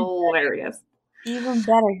hilarious. Even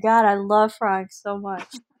better. God, I love Frank so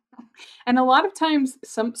much. And a lot of times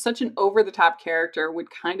such an over-the-top character would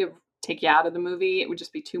kind of take you out of the movie. It would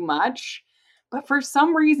just be too much. But for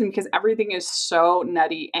some reason, because everything is so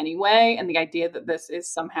nutty anyway, and the idea that this is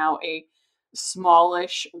somehow a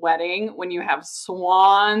smallish wedding when you have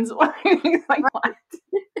swans, like what?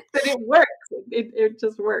 That it works. It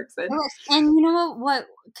just works. And you know what?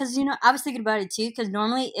 Because I was thinking about it too. Because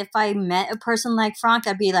normally, if I met a person like Frank,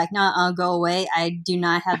 I'd be like, "No, I'll go away. I do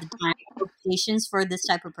not have the time or patience for this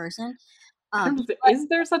type of person." Is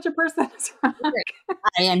there such a person as Frank?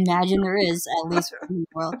 I imagine there is, at least in the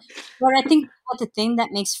world. But I think the thing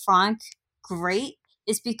that makes Frank great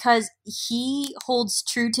is because he holds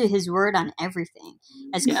true to his word on everything.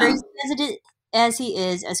 As crazy as he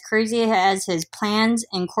is, as crazy as his plans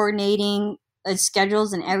and coordinating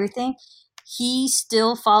schedules and everything, he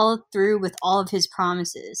still followed through with all of his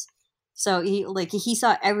promises. So he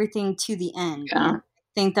saw everything to the end. Yeah. I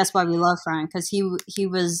think that's why we love Frank, because he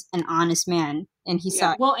was an honest man, and he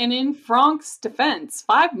saw. Well, and in Frank's defense,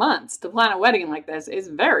 5 months to plan a wedding like this is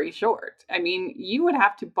very short. I mean, you would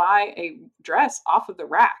have to buy a dress off of the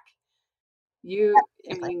rack. There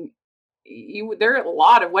are a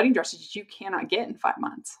lot of wedding dresses you cannot get in 5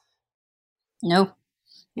 months. No.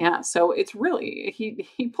 Yeah, so it's really he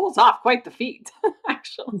pulls off quite the feat,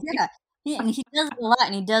 actually. Yeah, and he does it a lot,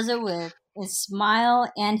 and he does it with his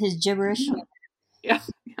smile and his gibberish. Yeah,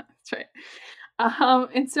 that's right.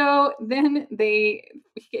 And so then he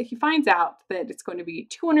finds out that it's going to be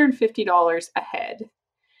 $250 a head,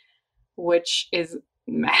 which is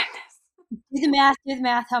madness. Do the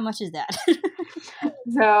math. How much is that?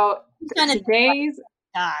 So today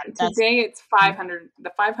it's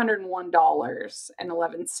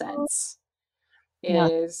 $501.11.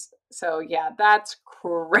 No, so yeah, that's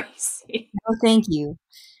crazy. no, thank you.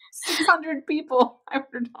 600 people,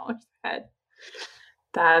 $500 a head.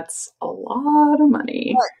 That's a lot of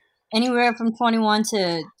money. What? Anywhere from 21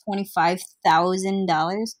 to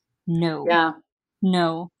 $25,000? No, Yeah.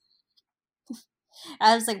 no.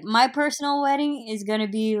 I was like, my personal wedding is gonna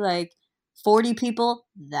be like 40 people.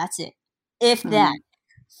 That's it, if that.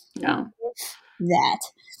 Yeah. That.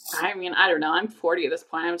 I mean, I don't know. I'm 40 at this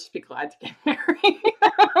point. I'm just be glad to get married.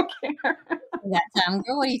 I don't care. That time,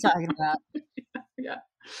 girl. What are you talking about? Yeah.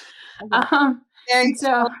 Very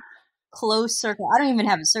So close circle. I don't even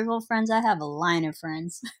have a circle of friends. I have a line of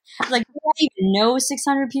friends. Like, do I even know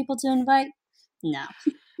 600 people to invite? No.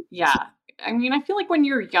 yeah. I mean, I feel like when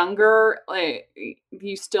you're younger, like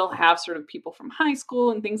you still have sort of people from high school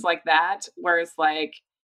and things like that. Whereas like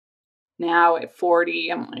now at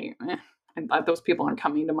 40, I'm like, I thought those people aren't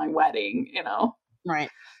coming to my wedding, you know? Right.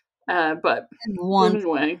 But One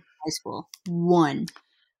anyway. high school. One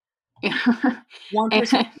One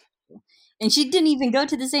person. And she didn't even go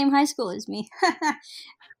to the same high school as me.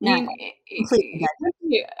 No, I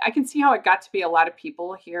mean, I can see how it got to be a lot of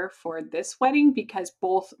people here for this wedding because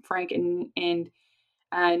both Frank and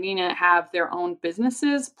Nina have their own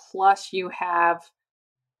businesses. Plus, you have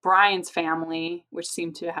Brian's family, which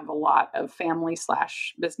seemed to have a lot of family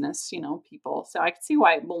 / business, people. So I could see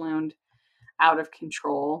why it ballooned out of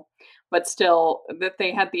control. But still, that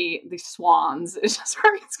they had the swans, it just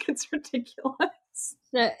gets ridiculous.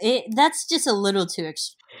 So that's just a little too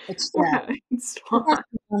extra.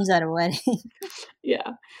 Comes at a wedding.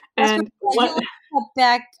 Yeah, and cut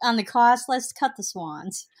back on the cost. Let's cut the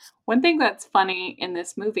swans. One thing that's funny in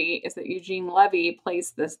this movie is that Eugene Levy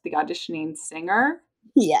plays the auditioning singer.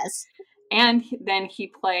 Yes, and then he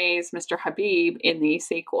plays Mr. Habib in the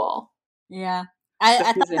sequel. Yeah, I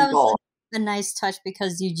thought that was a nice touch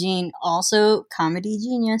because Eugene also comedy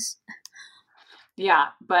genius. Yeah,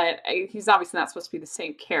 but he's obviously not supposed to be the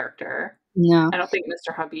same character. No. I don't think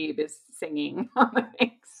Mr. Habib is singing on the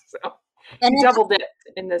things. So he doubled it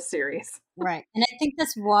in this series. Right. And I think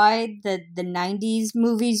that's why the 90s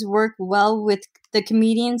movies work well with the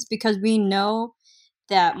comedians because we know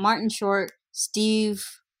that Martin Short, Steve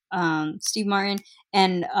Martin,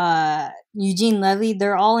 and Eugene Levy,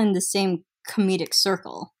 they're all in the same comedic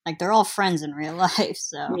circle. Like they're all friends in real life.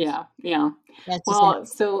 So yeah. Well,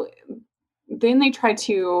 so then they try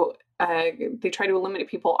to eliminate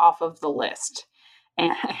people off of the list.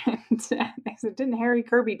 And they said, didn't Harry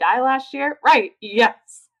Kirby die last year? Right.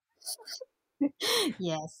 Yes.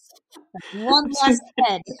 Yes. One last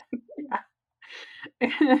head. Yeah.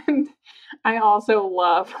 And I also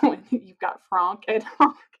love when you've got Frank and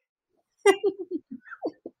Honk.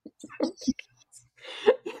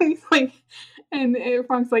 And he's like, and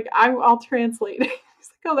Frank's like, I'll translate. He's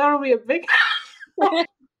like, oh, that'll be a big. And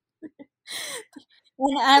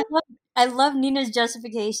I love Nina's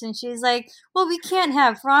justification. She's like, well, we can't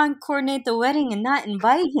have Frank coordinate the wedding and not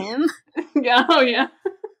invite him. Yeah, oh yeah.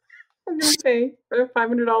 I'm going to pay for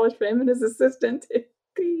 $500 for him and his assistant.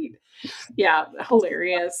 Indeed. Yeah,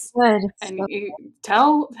 hilarious. Good. And you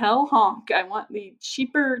tell Honk I want the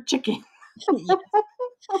cheaper chicken. Yeah.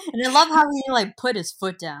 And I love how he put his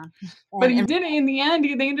foot down. But he did it in the end.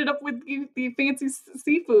 They ended up with the fancy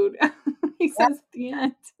seafood. He says at the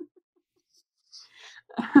end.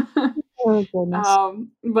 Oh goodness.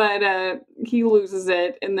 But he loses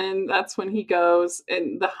it, and then that's when he goes.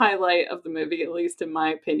 And the highlight of the movie, at least in my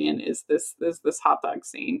opinion, is this hot dog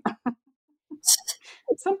scene.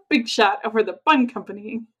 Some big shot over the bun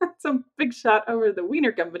company, some big shot over the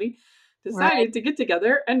wiener company, decided to get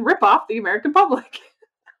together and rip off the American public.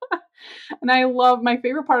 And I love my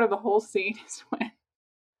favorite part of the whole scene is when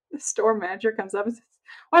the store manager comes up and says,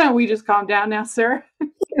 "Why don't we just calm down now, sir?"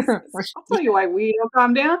 Says, I'll tell you why we don't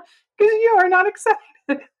calm down. Because you are not excited.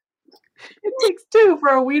 It takes two for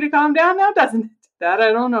a we to calm down now, doesn't it? That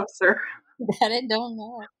I don't know, sir. That I don't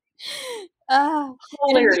know.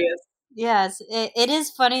 Hilarious. Yes, it is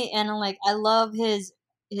funny, and I love his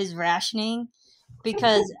rationing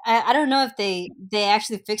because I don't know if they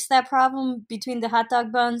actually fixed that problem between the hot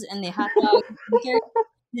dog buns and the hot dog.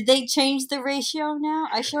 Did they change the ratio now?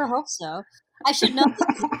 I sure hope so. I should know.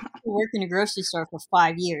 Work in a grocery store for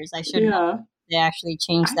 5 years. I should know they actually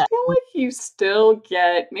changed that. I feel like you still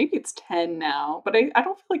get, maybe it's 10 now, but I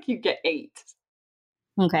don't feel like you get 8.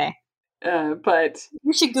 Okay. But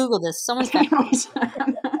you should Google this. Someone's got.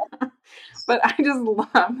 But I just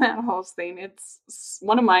love that whole scene. It's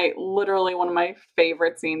literally one of my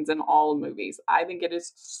favorite scenes in all movies. I think it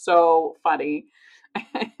is so funny.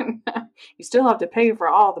 And, you still have to pay for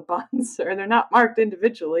all the buns, or they're not marked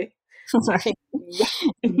individually. Right. Yeah.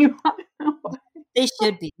 You want to know why? They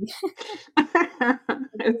should be.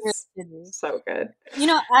 It's so good. You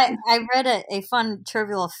know, I read a fun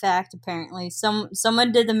trivial fact. Apparently,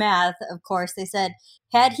 someone did the math. Of course, they said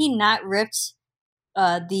had he not ripped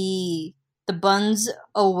the buns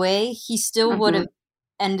away, he still would have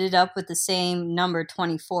ended up with the same number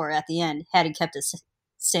 24 at the end had he kept it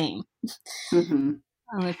same. Because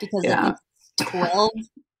I think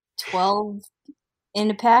 12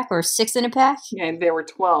 in a pack or 6 in a pack. Yeah, there were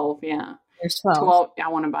 12. Yeah, there's 12. 12. I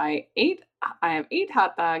want to buy 8. I have 8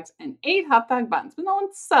 hot dogs and 8 hot dog buns, but no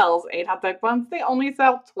one sells 8 hot dog buns. They only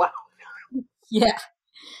sell 12. Yeah.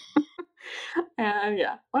 And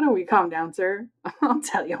yeah, why don't we calm down, sir? I'll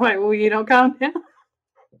tell you why we don't calm down.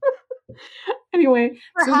 Anyway,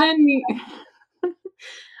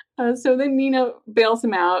 so then Nina bails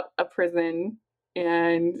him out of prison,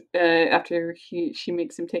 and after she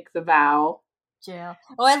makes him take the vow. Jail.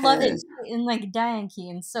 Oh, I love it. And like Diane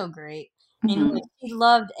Keaton's so great. And like, he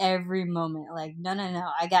loved every moment. Like, no,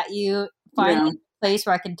 I got you. Find a place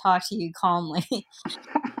where I can talk to you calmly.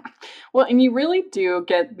 Well, and you really do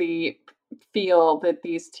get the feel that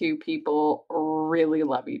these two people really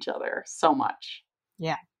love each other so much.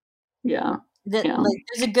 Yeah. Yeah. Like,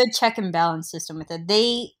 there's a good check and balance system with it.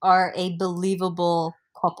 They are a believable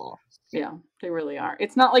couple. Yeah, they really are.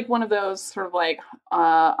 It's not like one of those sort of like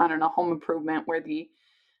I don't know, Home Improvement where the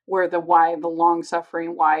long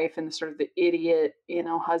suffering wife and the sort of the idiot,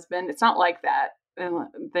 husband. It's not like that.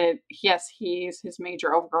 That yes, he's his major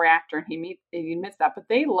overreactor and he admits that, but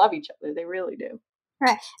they love each other. They really do.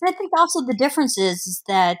 Right. And I think also the difference is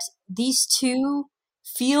that these two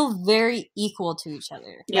feel very equal to each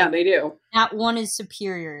other. Yeah, they do. Not one is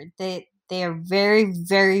superior. They are very,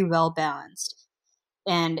 very well balanced.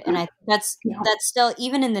 And I think that's still,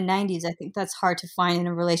 even in the 90s, I think that's hard to find in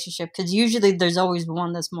a relationship because usually there's always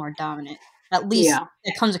one that's more dominant. At least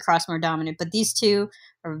it comes across more dominant. But these two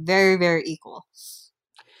are very, very equal.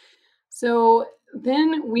 So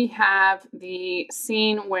then we have the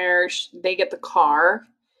scene where they get the car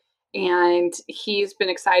and he's been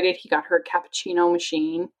excited. He got her a cappuccino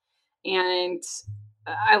machine. And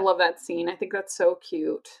I love that scene. I think that's so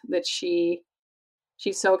cute that she's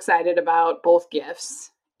so excited about both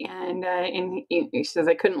gifts. And he says,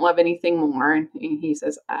 I couldn't love anything more. And he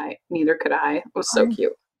says, neither could I. It was so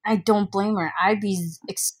cute. I don't blame her. I'd be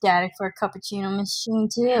ecstatic for a cappuccino machine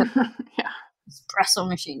too. Yeah. Espresso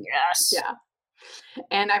machine, yes. Yeah.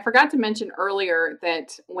 And I forgot to mention earlier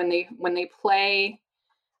that when they play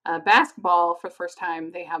basketball for the first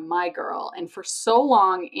time, they have My Girl. And for so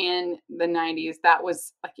long in the 90s, that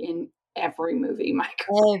was like in every movie, My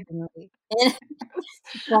Girl. Every movie.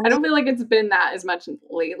 I don't feel like it's been that as much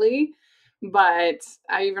lately, but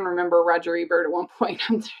I even remember Roger Ebert at one point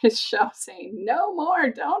on his show saying, no more,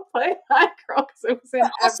 don't play My Girl, because it was in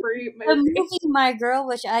every movie. The movie My Girl,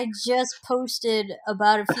 which I just posted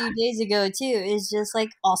about a few days ago too, is just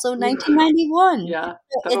like also 1991. Yeah,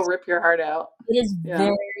 that'll rip your heart out. It is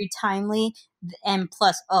very timely, and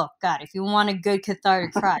plus, oh god, if you want a good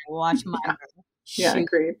cathartic cry, watch My Girl. Yeah,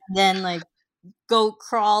 agreed. Then like go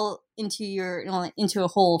crawl into into a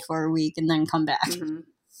hole for a week and then come back. Mm-hmm.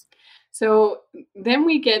 So then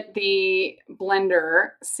we get the blender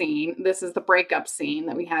scene. This is the breakup scene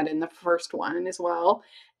that we had in the first one as well.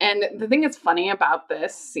 And the thing that's funny about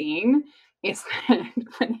this scene is that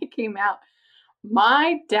when it came out,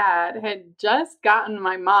 my dad had just gotten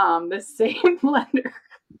my mom the same blender.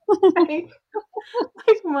 Right?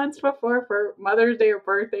 Like months before for Mother's Day or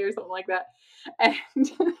birthday or something like that.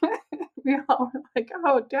 And we all were like,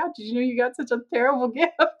 oh, Dad, did you know you got such a terrible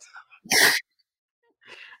gift?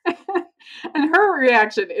 And her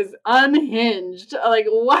reaction is unhinged. Like,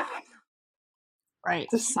 what? Right.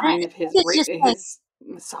 It's a sign of his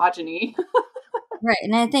misogyny. Right.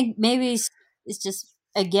 And I think maybe it's just,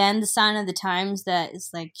 again, the sign of the times that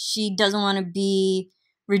it's like she doesn't want to be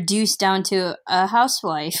reduced down to a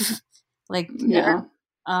housewife. Like,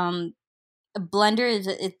 a blender is,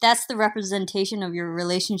 if that's the representation of your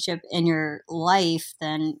relationship in your life,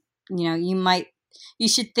 then you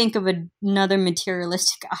should think of another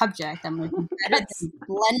materialistic object that might be better than a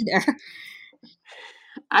blender.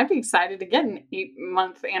 I'd be excited to get an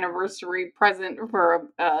 8-month anniversary present for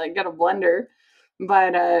get a blender,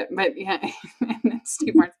 but yeah. And then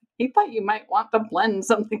Steve Martin, he thought you might want to blend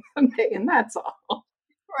something someday, and that's all.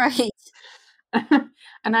 Right.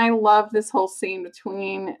 And I love this whole scene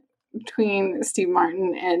between Steve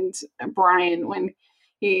Martin and Brian when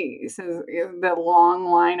he says the long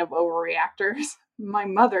line of overreactors. My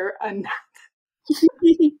mother, and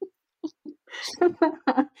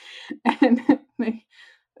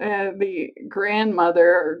the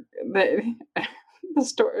grandmother, the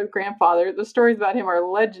story grandfather. The stories about him are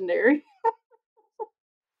legendary.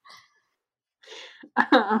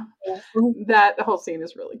 That whole scene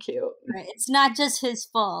is really cute. Right. It's not just his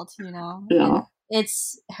fault, you know. Yeah.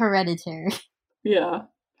 It's hereditary. Yeah.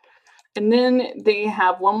 And then they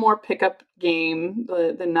have one more pickup game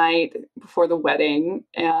the night before the wedding,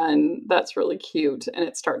 and that's really cute. And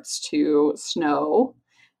it starts to snow,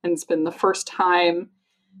 and it's been the first time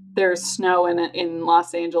there's snow in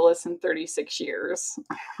Los Angeles in 36 years.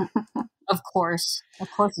 Of course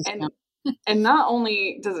it's not. And not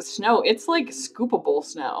only does it snow, it's like scoopable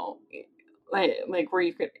snow, like where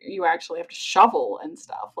you actually have to shovel and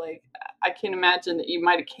stuff. Like I can imagine that you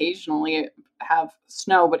might occasionally have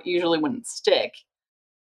snow, but usually wouldn't stick.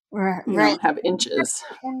 Right. You don't have inches.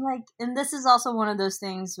 And this is also one of those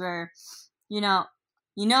things where, you know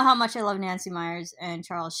how much I love Nancy Meyers and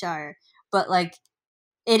Charles Shire, but like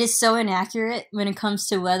it is so inaccurate when it comes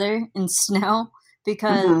to weather and snow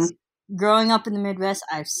because growing up in the Midwest,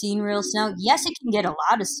 I've seen real snow. Yes, it can get a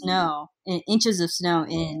lot of snow, inches of snow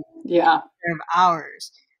in a matter of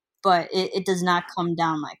hours, but it does not come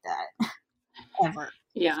down like that ever.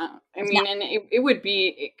 Yeah, I mean, and it would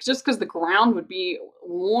be just because the ground would be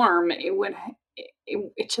warm.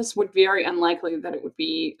 It just would be very unlikely that it would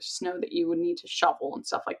be snow that you would need to shovel and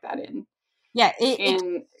stuff like that in. Yeah,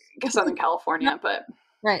 in Southern California, but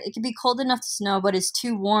right, it could be cold enough to snow, but it's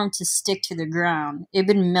too warm to stick to the ground. It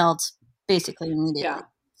would melt basically immediately. Yeah,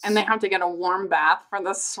 and they have to get a warm bath for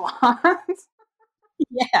the swans.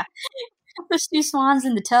 Yeah, there's 2 swans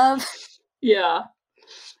in the tub. Yeah.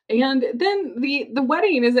 And then the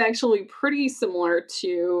wedding is actually pretty similar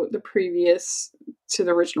to the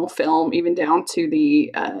original film, even down to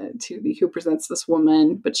the who presents this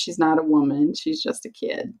woman, but she's not a woman, she's just a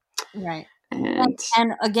kid. Right.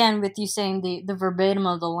 And again, with you saying the verbatim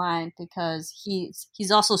of the line, because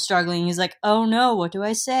he's also struggling. He's like, oh no, what do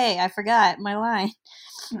I say? I forgot my line.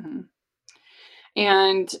 Mm-hmm.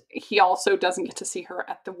 And he also doesn't get to see her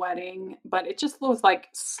at the wedding, but it just was like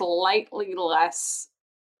slightly less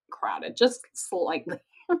crowded, just slightly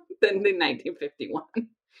than the 1951.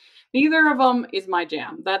 Neither of them is my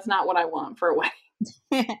jam. That's not what I want for a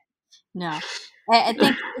wedding. No. I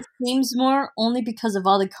think it seems more only because of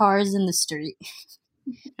all the cars in the street.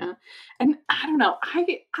 Yeah. And I don't know.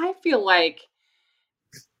 I feel like,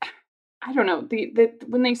 I don't know, the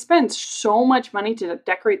when they spend so much money to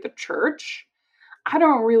decorate the church, I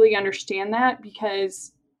don't really understand that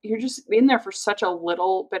because you're just in there for such a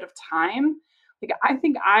little bit of time. Like, I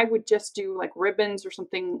think I would just do like ribbons or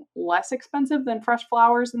something less expensive than fresh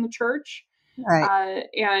flowers in the church. Right.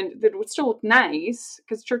 And that would still look nice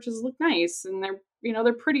because churches look nice and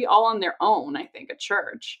they're pretty all on their own, I think, a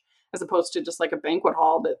church, as opposed to just like a banquet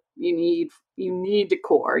hall that you need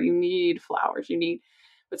decor, you need flowers,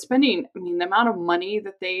 but spending, I mean, the amount of money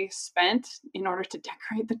that they spent in order to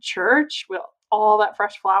decorate the church with all that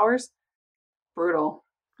fresh flowers, brutal.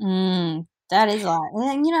 That is a lot.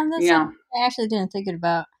 And that's something I actually didn't think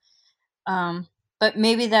about. But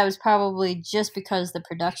maybe that was probably just because the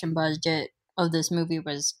production budget of this movie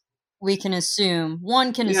was, one can assume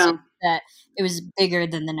that it was bigger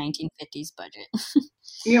than the 1950s budget.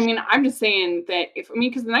 I mean, I'm just saying that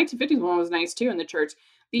because the 1950s one was nice too in the church.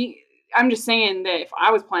 I'm just saying that if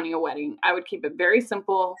I was planning a wedding, I would keep it very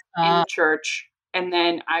simple in the church, and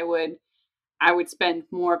then I would spend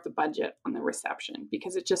more of the budget on the reception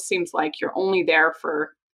because it just seems like you're only there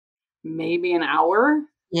for maybe an hour.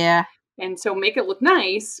 Yeah. And so make it look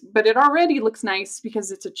nice, but it already looks nice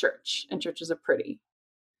because it's a church and churches are pretty.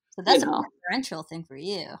 So that's a differential thing for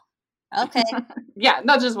you. Okay. Yeah,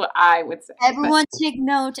 not just what I would say. Everyone take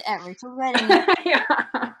note at Rachel's wedding. Yeah.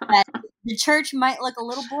 That the church might look a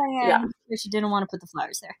little bland, but she didn't want to put the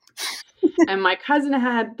flowers there. And my cousin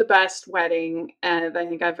had the best wedding I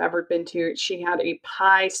think I've ever been to. She had a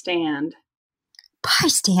pie stand. Pie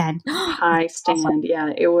stand? Pie stand,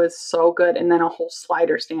 yeah. It was so good. And then a whole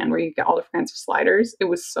slider stand where you get all different kinds of sliders. It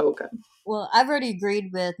was so good. Well, I've already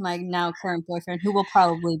agreed with my now current boyfriend, who will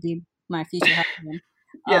probably be my future husband.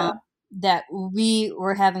 Yeah. That we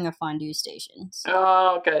were having a fondue station. So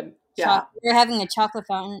oh, good. Yeah. We're having a chocolate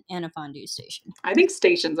fountain and a fondue station. I think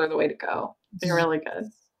stations are the way to go. They're really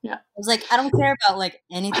good. Yeah. I was like, I don't care about like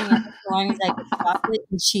anything else as long as I get chocolate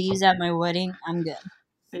and cheese at my wedding. I'm good.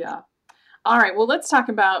 Yeah. All right. Well, let's talk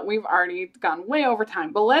about, we've already gone way over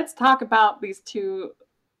time, but let's talk about these two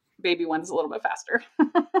baby ones a little bit faster.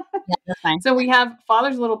 Yeah, that's fine. So we have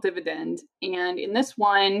Father's Little Dividend. And in this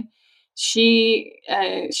one, she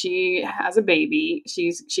has a baby.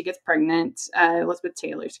 She gets pregnant, Elizabeth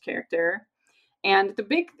Taylor's character. And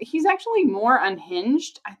he's actually more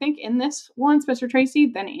unhinged, I think, in this one, Spencer Tracy,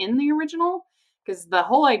 than in the original, because the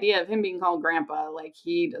whole idea of him being called grandpa, like,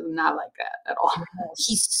 he does not like that at all.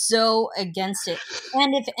 He's so against it.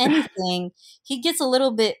 And if anything, he gets a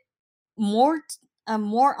little bit more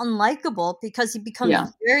unlikable because he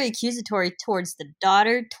becomes very accusatory towards the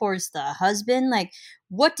daughter, towards the husband. Like,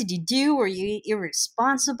 what did you do? Were you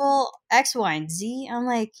irresponsible? X, Y, and Z. I'm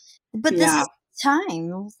like, but this is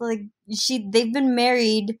time. Like, they've been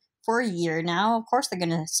married for a year now. Of course they're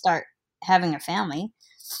gonna start having a family.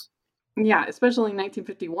 Yeah, especially in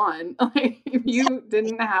 1951. Like, if you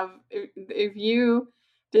didn't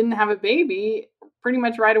have a baby pretty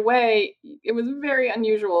much right away, it was very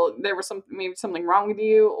unusual. There was maybe something wrong with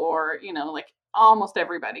you, or, like, almost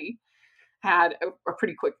everybody had a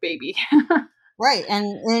pretty quick baby. Right. And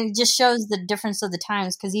it just shows the difference of the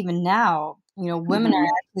times, because even now, women are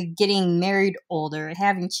actually getting married older,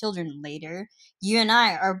 having children later. You and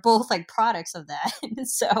I are both like products of that.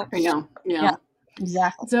 So yeah,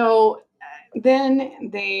 exactly. So then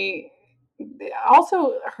they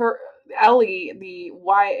also, Ellie, the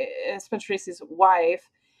wife, Spencer Tracy's wife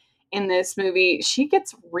in this movie, she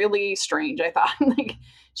gets really strange, I thought. Like,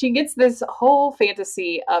 she gets this whole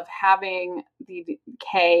fantasy of having the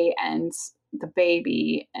Kay and the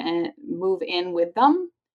baby and move in with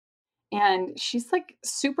them. And she's like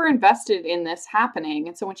super invested in this happening.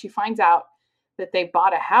 And so when she finds out that they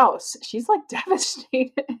bought a house, she's like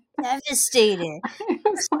devastated. Devastated.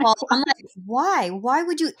 I'm like, why? Why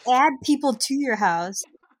would you add people to your house?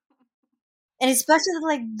 And especially,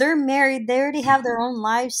 like, they're married, they already have their own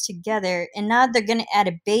lives together, and now they're going to add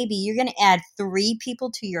a baby. You're going to add 3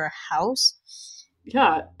 people to your house?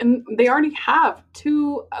 Yeah, and they already have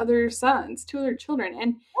 2 other sons, 2 other children.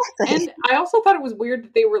 And I also thought it was weird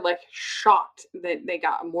that they were, like, shocked that they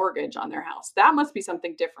got a mortgage on their house. That must be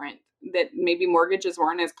something different, that maybe mortgages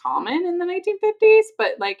weren't as common in the 1950s,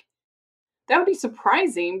 but, like, that would be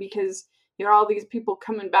surprising because all these people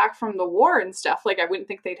coming back from the war and stuff. Like, I wouldn't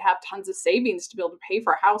think they'd have tons of savings to be able to pay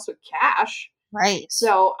for a house with cash. Right.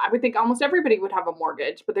 So I would think almost everybody would have a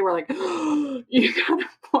mortgage, but they were like, oh, you got a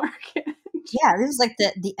mortgage. Yeah, this is like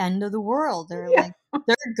the end of the world. They're like,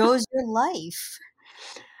 there goes your life.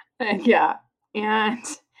 And and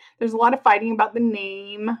there's a lot of fighting about the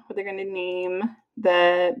name, what they're going to name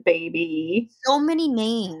the baby. So many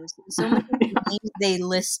names names they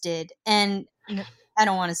listed, and I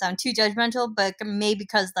don't want to sound too judgmental, but maybe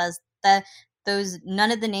because those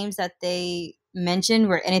none of the names that they mentioned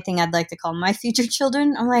were anything I'd like to call my future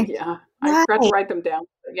children. I'm like, I forgot to write them down.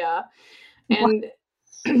 And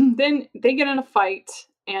then they get in a fight,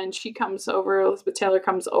 and she comes over. Elizabeth Taylor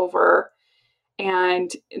comes over,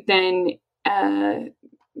 and then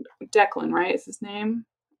Declan, right, is his name?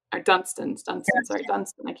 Or Dunstan. Sorry,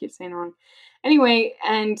 Dunstan. I keep saying it wrong. Anyway,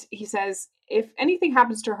 and he says, if anything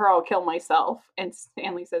happens to her, I'll kill myself. And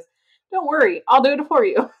Stanley says, don't worry, I'll do it for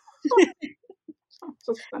you.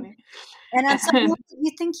 So funny. And at some point,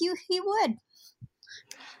 you think he would.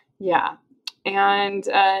 Yeah. And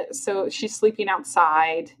so she's sleeping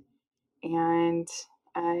outside, and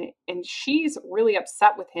she's really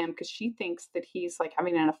upset with him because she thinks that he's like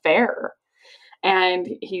having an affair. And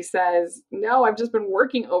he says, no, I've just been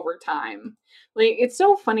working overtime. Like, it's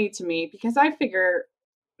so funny to me because I figure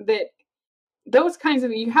that those kinds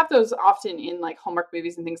of, you have those often in like Hallmark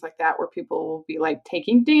movies and things like that, where people will be like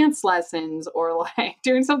taking dance lessons or like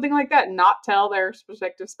doing something like that, not tell their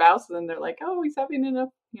prospective spouse. And then they're like, oh, he's having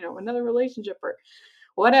another relationship or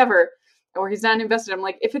whatever, or he's not invested. I'm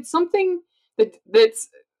like, if it's something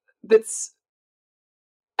that's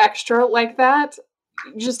extra like that,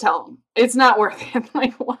 just tell them it's not worth it.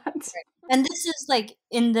 Like, what? And this is like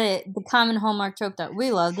in the common Hallmark trope that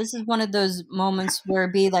we love. This is one of those moments where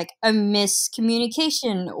it'd be like a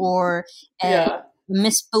miscommunication or a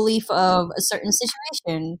misbelief of a certain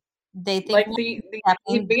situation. They think like the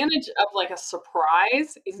advantage of like a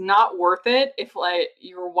surprise is not worth it if like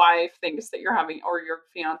your wife thinks that you're having, or your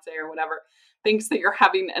fiance or whatever thinks that you're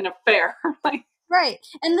having an affair. Like, right.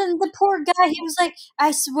 And then the poor guy, he was like,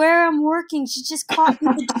 I swear I'm working. She just caught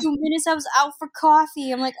me for 2 minutes. I was out for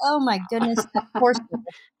coffee. I'm like, oh my goodness. Of course.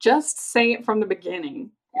 Just say it from the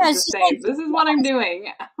beginning. Yeah, just say, this is what I'm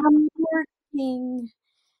doing. I'm working.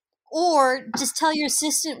 Or just tell your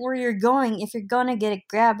assistant where you're going if you're going to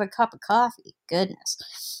grab a cup of coffee.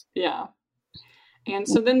 Goodness. Yeah. And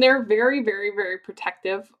so then they're very, very, very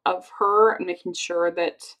protective of her and making sure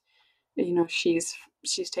that,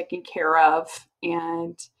 she's taken care of,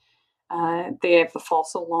 and they have the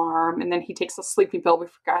false alarm, and then he takes a sleeping pill. We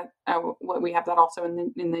forgot what we have that also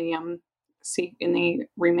in the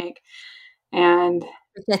remake, and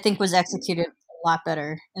which I think was executed a lot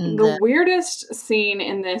better. The weirdest scene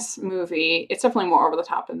in this movie, it's definitely more over the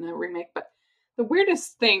top in the remake, but the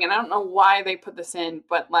weirdest thing, and I don't know why they put this in,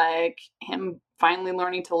 but like him finally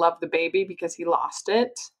learning to love the baby because he lost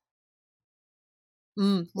it.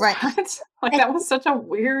 Right. What? Like that was such a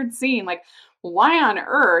weird scene. Like, why on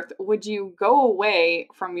earth would you go away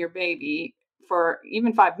from your baby for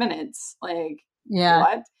even 5 minutes? Like, Yeah.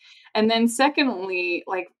 what? And then secondly,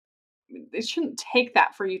 like it shouldn't take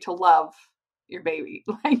that for you to love your baby.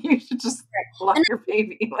 Like you should just love your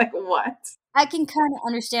baby. Like what? I can kind of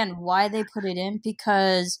understand why they put it in,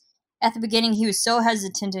 because at the beginning he was so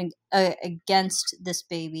hesitant against this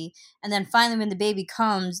baby, and then finally when the baby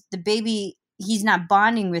comes, the baby, he's not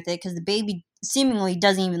bonding with it because the baby seemingly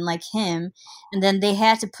doesn't even like him, and then they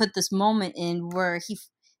had to put this moment in where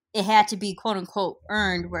it had to be quote unquote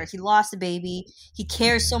earned, where he lost the baby, he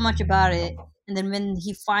cares so much about it, and then when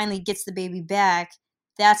he finally gets the baby back,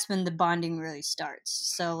 that's when the bonding really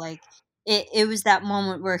starts. So like it was that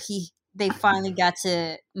moment where they finally got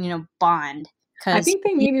to, bond. I think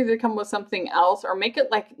they needed to come with something else, or make it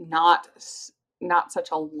like not such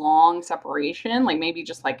a long separation. Like maybe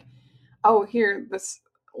just like, oh, here, this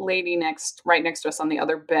lady right next to us on the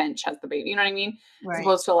other bench has the baby. You know what I mean? Right. As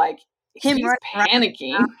opposed to like him he's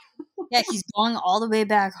panicking. Yeah, he's going all the way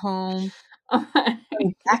back home. Back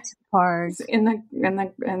to the park. In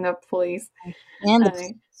the police. And the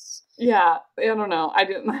police. Yeah, I don't know. I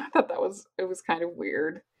thought it was kind of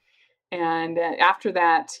weird. And after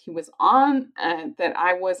that, he was on, that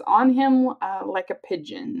I was on him like a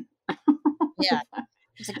pigeon. Yeah.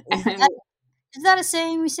 Is that a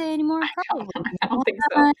saying we say anymore? Probably. I don't think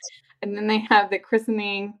so. And then they have the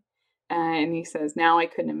christening, and he says, now I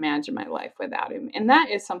couldn't imagine my life without him. And that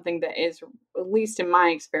is something that is, at least in my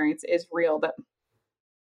experience, is real. That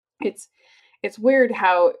it's weird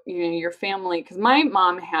how, your family, because my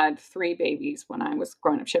mom had 3 babies when I was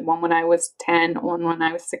growing up. She had one when I was 10, one when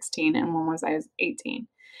I was 16, and one when I was 18.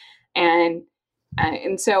 And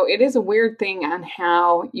so it is a weird thing on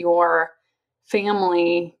how your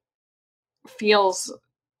family feels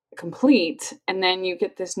complete, and then you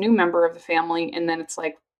get this new member of the family, and then it's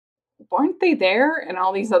like, weren't they there? And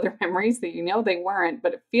all these other memories that they weren't,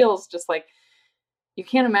 but it feels just like you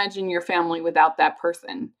can't imagine your family without that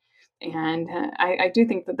person. And I do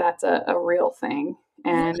think that that's a real thing.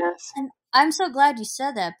 And I'm so glad you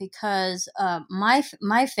said that, because my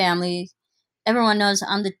family, everyone knows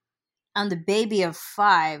I'm the baby of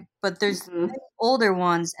 5, but there's older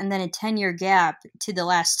ones, and then a 10-year gap to the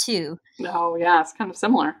last 2. Oh yeah, it's kind of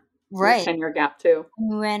similar. Right, 10-year gap too.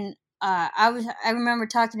 When I remember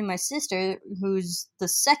talking to my sister, who's the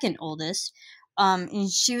second oldest. And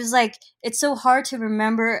she was like, it's so hard to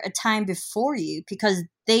remember a time before you, because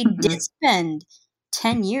they did spend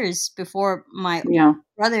 10 years before my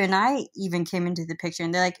brother and I even came into the picture.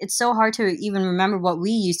 And they're like, it's so hard to even remember what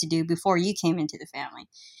we used to do before you came into the family.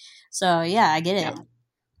 So, yeah, I get it.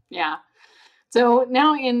 Yeah. So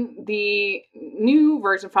now in the new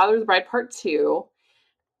version, Father of the Bride Part 2,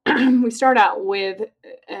 we start out with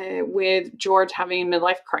George having a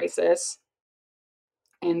midlife crisis.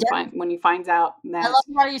 And when he finds out that... I love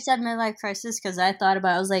how you said midlife crisis, because I thought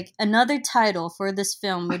about it. I was like, another title for this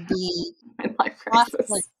film would be midlife crisis.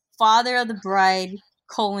 Like Father of the Bride,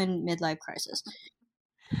 midlife crisis.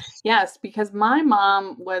 Yes, because my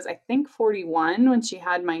mom was, I think, 41 when she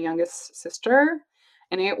had my youngest sister.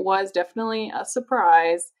 And it was definitely a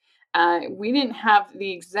surprise. We didn't have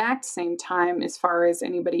the exact same time as far as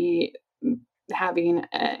anybody having,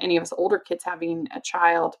 any of us older kids having a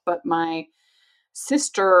child, but my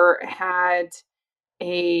sister had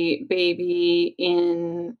a baby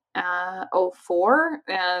in 04,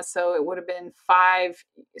 so it would have been 5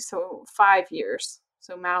 years.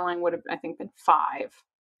 So Madeline would have, I think, been 5.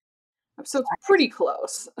 So it's pretty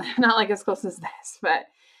close. Not like as close as this, but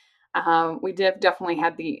we definitely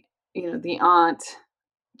had the aunt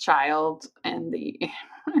child and the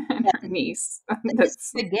niece.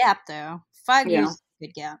 It's a good gap, though. 5 years is a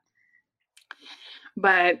good gap.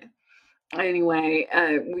 But anyway,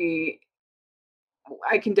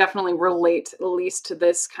 I can definitely relate at least to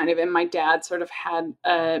this kind of, and my dad sort of had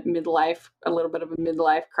a little bit of a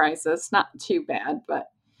midlife crisis. Not too bad,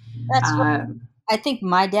 but that's what I think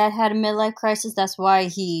my dad had a midlife crisis. That's why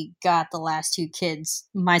he got the last 2 kids,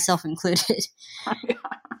 myself included.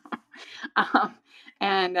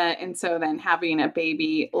 And so then having a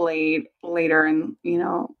baby later, and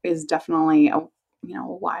is definitely a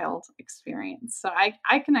wild experience. So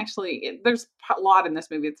I can actually, there's a lot in this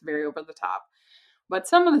movie that's very over the top, but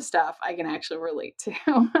some of the stuff I can actually relate to.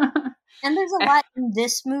 And there's a lot in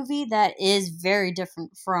this movie that is very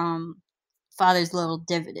different from Father's Little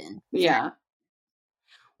Dividend. Yeah.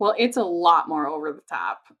 Well, it's a lot more over the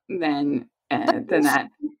top than that.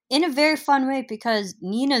 in a very fun way because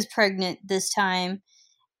Nina's pregnant this time,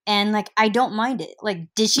 and like I don't mind it.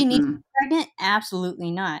 Like, did she need to be pregnant?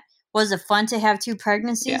 Absolutely not. Was it fun to have 2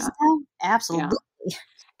 pregnancies? Yeah. Absolutely. Yeah.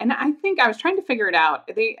 And I think I was trying to figure it out.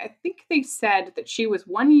 I think they said that she was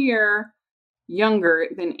 1 year younger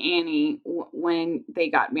than Annie when they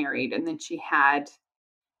got married, and then she had,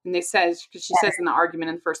 and they says because she says in the argument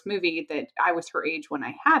in the first movie that I was her age when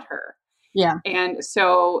I had her. Yeah. And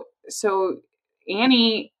so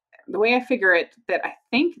Annie, the way I figure it, that I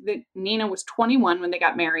think that Nina was 21 when they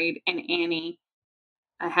got married, and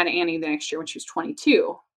I had Annie the next year when she was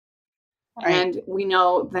 22. Right. And we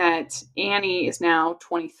know that Annie is now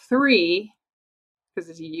 23 because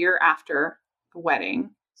it's a year after the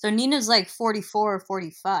wedding. So Nina's like 44 or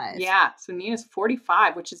 45. Yeah. So Nina's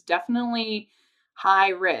 45, which is definitely high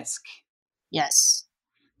risk. Yes.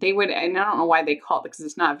 They would, and I don't know why they call it, because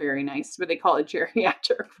it's not very nice, but they call it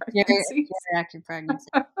geriatric pregnancy. Geriatric pregnancy.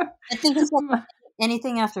 I think it's like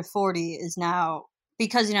anything after 40 is now,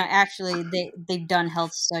 because, you know, actually they've done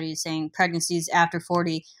health studies saying pregnancies after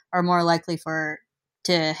 40 are more likely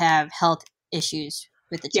to have health issues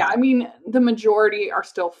with the child. Yeah, I mean, the majority are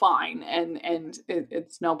still fine, and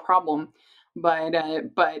it's no problem, but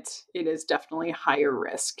it is definitely higher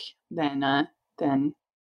risk than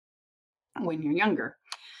when you're younger.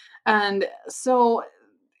 And so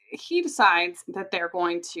he decides that they're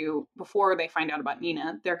going to, before they find out about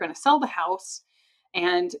Nina, they're going to sell the house.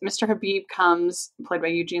 And Mr. Habib comes, played by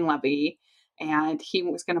Eugene Levy, and he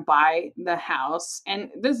was going to buy the house.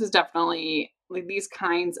 And this is definitely like these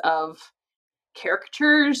kinds of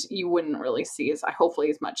caricatures you wouldn't really see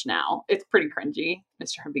hopefully as much now. It's pretty cringy,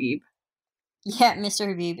 Mr. Habib. Yeah, Mr.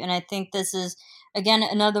 Habib. And I think this is, again,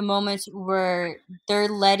 another moment where they're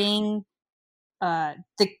letting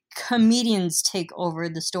the comedians take over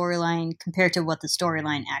the storyline compared to what the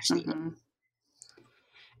storyline actually is.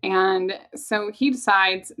 And so he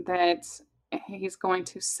decides that he's going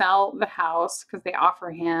to sell the house because they offer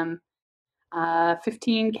him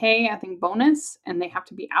 $15K, I think, bonus, and they have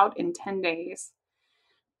to be out in 10 days.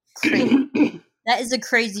 Crazy. That is a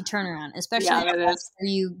crazy turnaround, especially where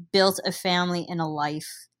you built a family and a life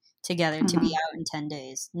together to be out in 10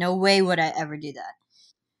 days. No way would I ever do that.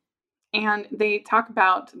 And they talk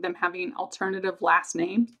about them having alternative last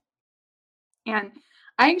names. And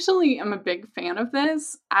I actually am a big fan of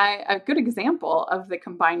this. A good example of the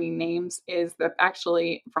combining names is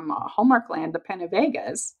actually from Hallmark Land, the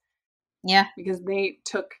Pennevegas. Yeah. Because they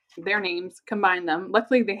took their names, combined them.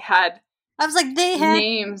 Luckily, they had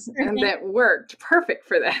names that worked perfect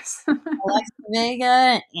for this. Alexa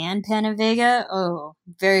Vega and Penavega. Oh,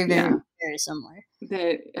 very, very, very similar.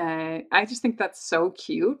 I just think that's so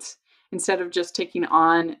cute. Instead of just taking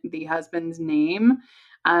on the husband's name,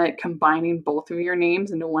 combining both of your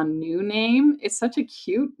names into one new name is such a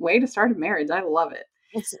cute way to start a marriage. I love it.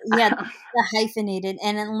 It's the hyphenated,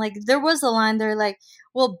 and then like there was a line there like,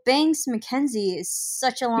 well, Banks McKenzie is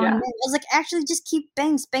such a long name. I was like, actually, just keep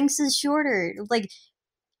Banks. Banks is shorter. Like,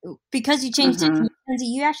 because you changed it to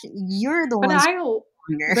McKenzie, you're the one.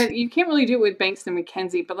 But you can't really do it with Banks and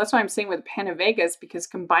McKenzie. But that's why I'm saying with Pennevegas, because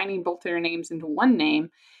combining both their names into one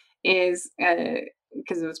name is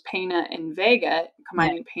because it was Pena and Vega,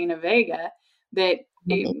 combining Pena Vega, that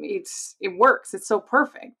it works. It's so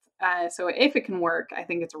perfect. So if it can work, I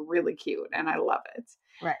think it's really cute, and I love it.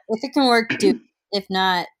 Right. If it can work, do. If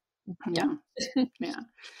not, don't. Yeah.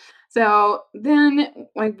 So then,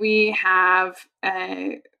 like, we have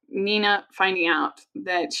Nina finding out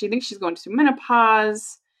that she thinks she's going to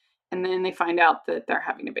menopause, and then they find out that they're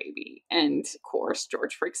having a baby, and of course,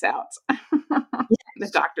 George freaks out. The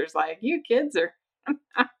doctor's like, "You kids are,"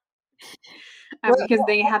 because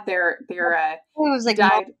they had their it was like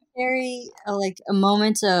a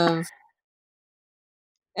moment of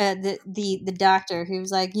the doctor who was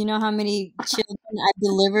like, you know how many children I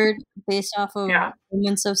delivered based off of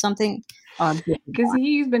moments of something? Because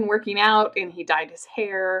he's been working out and he dyed his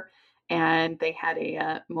hair, and they had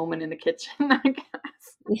a moment in the kitchen, I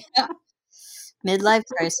guess. Yeah. Midlife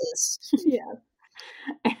crisis. Yeah.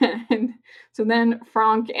 And so then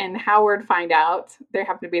Frank and Howard find out. They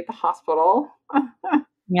happen to be at the hospital.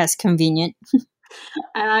 Yes, convenient.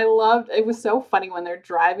 And I loved, it was so funny when they're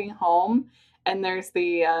driving home and there's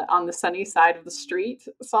the On the Sunny Side of the Street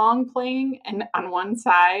song playing, and on one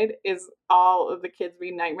side is all of the kids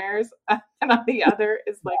being nightmares, and on the other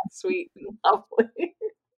is like sweet and lovely.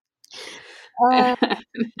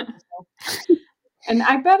 And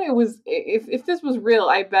I bet it was, if this was real,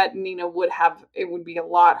 I bet Nina it would be a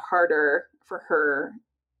lot harder for her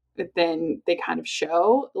than they kind of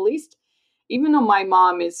show, at least. Even though my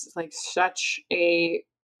mom is like such a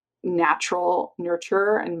natural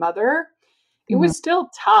nurturer and mother, it Mhm. was still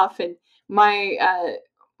tough. And my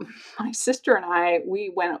my sister and we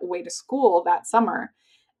went away to school that summer,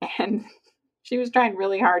 and she was trying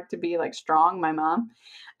really hard to be like strong, my mom.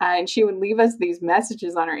 And she would leave us these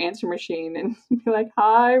messages on her answer machine and be like,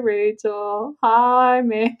 "Hi, Rachel. Hi,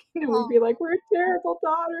 Mick." And we'd be like, "We're terrible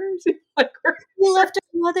daughters." Like, You left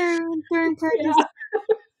your mother during pregnancy. yeah.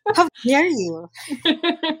 How dare you?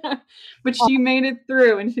 But she made it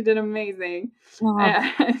through, and she did amazing. Oh,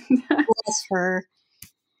 And bless her.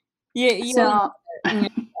 You so,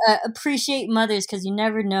 appreciate mothers because you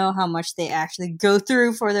never know how much they actually go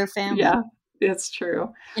through for their family. yeah, it's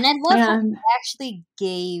true. And I love how And they actually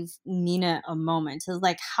gave Nina a moment. So,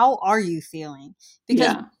 like, how are you feeling?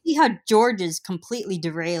 Because yeah, we see how George is completely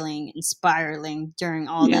derailing and spiraling during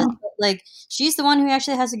all yeah. this. But, like, she's the one who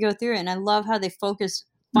actually has to go through it. And I love how they finally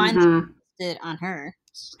Mhm. focused it on her.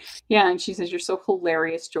 Yeah, and she says, "You're so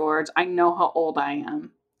hilarious, George. I know how old I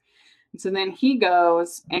am." And so then he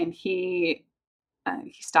goes and he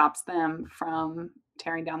stops them from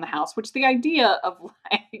tearing down the house, which the idea of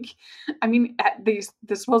like, I mean, at these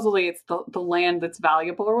supposedly it's the land that's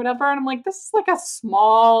valuable or whatever. And I'm like, this is like a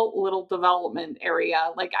small little development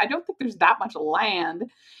area. Like, I don't think there's that much land.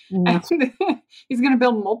 Yeah. And he's going to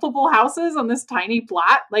build multiple houses on this tiny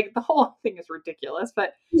plot. Like, the whole thing is ridiculous.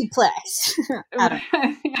 But Plex.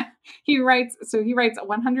 he writes a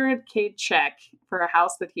 100K check for a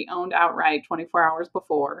house that he owned outright 24 hours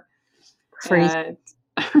before. Crazy.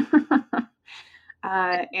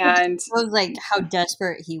 And it was like how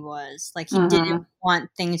desperate he was. Like, he Mhm. didn't want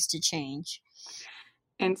things to change.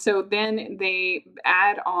 And so then they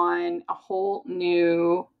add on a whole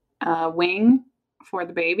new wing for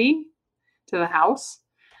the baby to the house.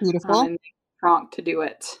 Beautiful. And Frank to do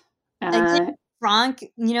it. Again, Frank,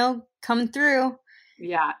 come through.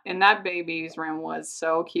 Yeah, and that baby's room was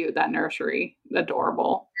so cute. That nursery,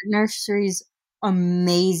 adorable. Nursery's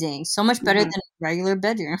amazing. So much better Mhm. than regular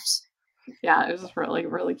bedrooms. Yeah, it was really,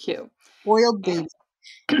 really cute. Spoiled baby.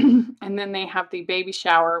 And then they have the baby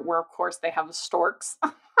shower where, of course, they have the storks.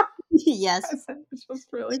 Yes. It's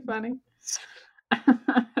just really funny.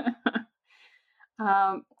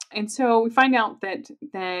 And so we find out that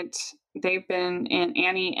they've been, and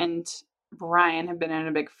Annie and Brian have been in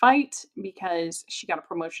a big fight because she got a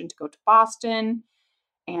promotion to go to Boston.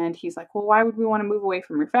 And he's like, "Well, why would we want to move away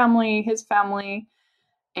from your family, his family?"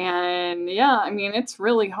 And yeah, I mean, it's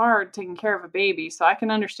really hard taking care of a baby, so I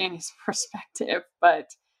can understand his perspective.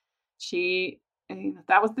 But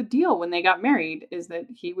that was the deal when they got married, is that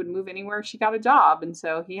he would move anywhere she got a job. And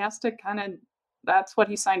so he has to that's what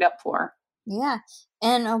he signed up for. Yeah.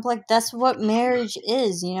 And I'm like, that's what marriage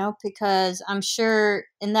is, because I'm sure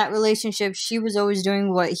in that relationship, she was always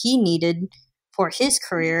doing what he needed for his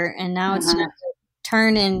career. And now it's time to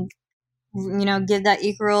turn and, give that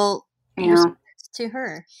equal respect to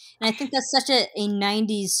her. And I think that's such a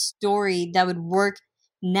 90s story that would work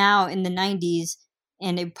now in the 90s.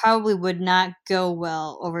 And it probably would not go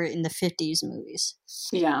well over in the 50s movies.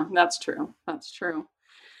 Yeah, that's true. That's true.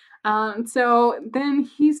 So then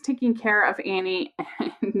he's taking care of Annie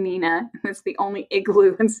and Nina. It's the only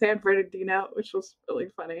igloo in San Bernardino, which was really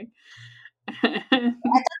funny. I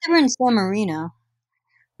thought they were in San Marino.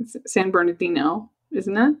 San Bernardino,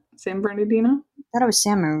 isn't it? San Bernardino? I thought it was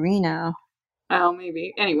San Marino. Oh,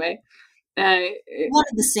 maybe. Anyway. One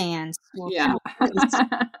of the sands. Yeah.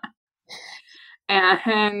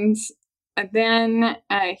 And then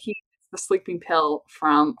he gets the sleeping pill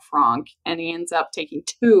from Frank, and he ends up taking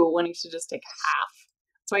 2 when he should just take half.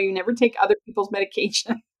 That's why you never take other people's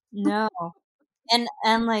medication. No. And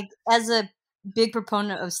like, as a big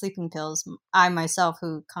proponent of sleeping pills, I myself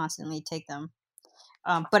who constantly take them,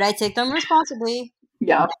 but I take them responsibly.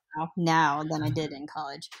 Yeah. Now than I did in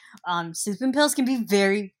college. Sleeping pills can be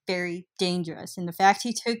very, very dangerous. And the fact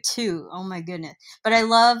he took 2, oh my goodness. But I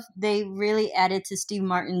love they really added to Steve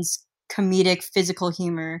Martin's comedic physical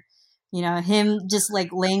humor. Him just like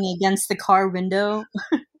laying against the car window.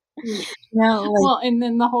 Well, and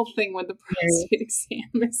then the whole thing with the prostate exam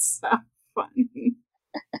is so funny.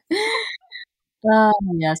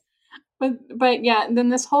 Yes. But yeah, then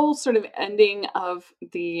this whole sort of ending of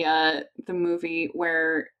the movie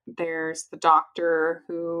where there's the doctor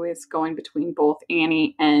who is going between both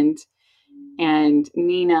Annie and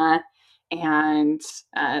Nina, and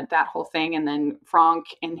that whole thing, and then Frank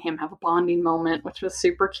and him have a bonding moment, which was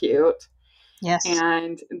super cute. Yes.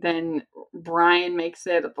 And then Brian makes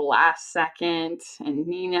it at the last second, and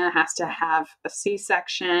Nina has to have a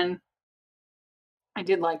C-section. I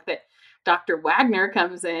did like that Dr. Wagner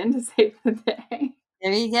comes in to save the day.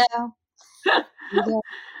 There you go.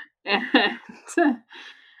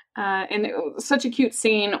 And it was such a cute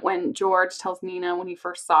scene when George tells Nina when he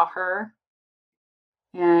first saw her,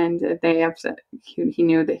 and they have he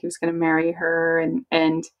knew that he was going to marry her,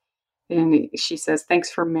 and she says,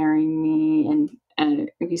 "Thanks for marrying me,"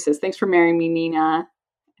 and he says, "Thanks for marrying me, Nina,"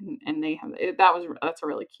 and they have that's a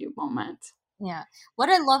really cute moment. Yeah. What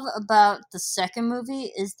I love about the second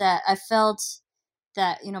movie is that I felt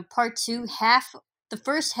that, part two, the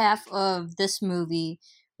first half of this movie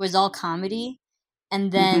was all comedy,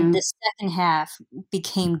 and then the second half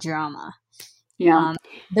became drama. Yeah.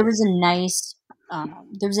 There was a nice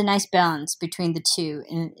balance between the two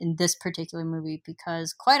in this particular movie,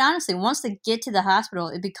 because quite honestly, once they get to the hospital,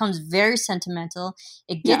 it becomes very sentimental.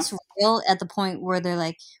 It gets real at the point where they're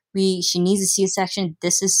like, she needs a C-section.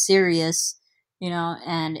 This is serious,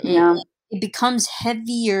 and it becomes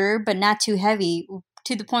heavier, but not too heavy,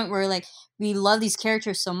 to the point where like we love these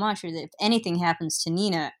characters so much, or that if anything happens to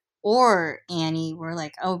Nina or Annie, we're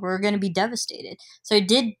like, oh, we're going to be devastated. So it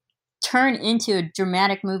did turn into a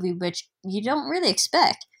dramatic movie, which you don't really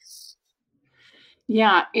expect.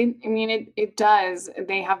 Yeah, it does.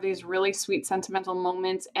 They have these really sweet, sentimental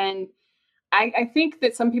moments, and I think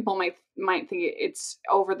that some people might think it's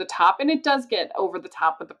over the top, and it does get over the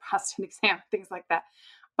top with the prostate exam, things like that.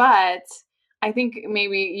 But I think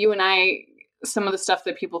maybe you and I, some of the stuff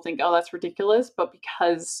that people think, oh, that's ridiculous, but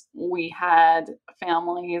because we had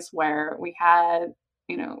families where we had,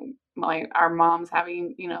 like our moms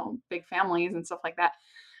having, big families and stuff like that,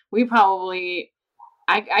 we probably,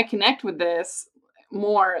 I connect with this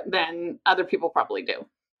more than other people probably do.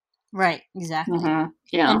 Right, exactly.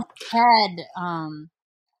 Yeah. And had,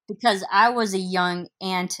 because I was a young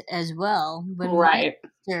aunt as well, when my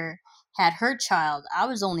sister had her child, I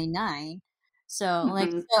was only 9. So,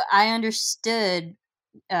 so I understood,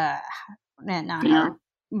 not her,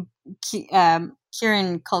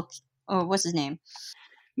 Kieran Culkin, what's his name?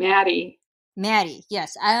 Maddie,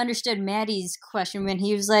 yes. I understood Maddie's question when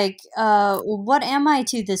he was like, what am I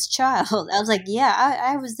to this child? I was like, yeah,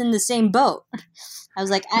 I was in the same boat. I was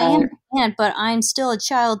like, I am an aunt, but I'm still a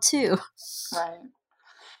child too. Right.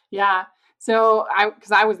 Yeah. So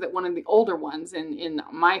because I was one of the older ones in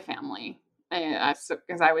my family,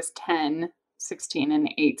 because I was 10, 16,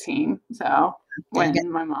 and 18. So when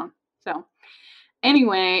my mom, so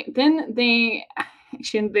anyway, then they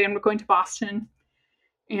ended up going to Boston,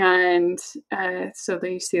 and so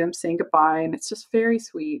they see them saying goodbye, and it's just very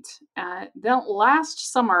sweet. Then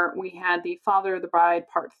last summer we had the Father of the Bride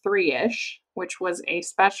Part 3-ish, which was a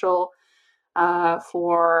special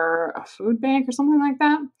for a food bank or something like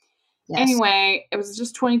that. Yes. Anyway, it was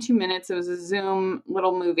just 22 minutes. It was a Zoom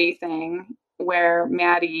little movie thing where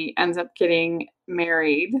Maddie ends up getting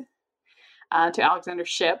married to Alexander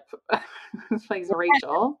Shipp, who plays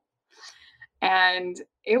Rachel. And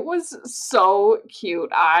it was so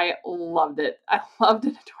cute. I loved it. I loved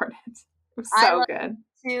and adored it. It was so good.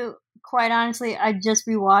 Too. Quite honestly, I just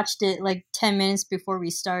rewatched it like 10 minutes before we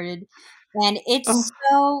started. And it's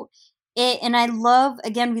and I love,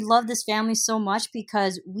 again, we love this family so much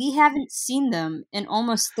because we haven't seen them in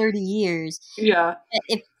almost 30 years. Yeah.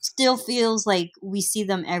 It still feels like we see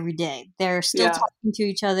them every day. They're still talking to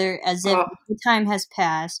each other as if the time has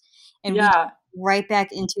passed. And we right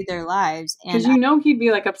back into their lives. Because he'd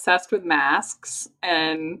be like obsessed with masks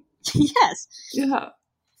and yes. Yeah.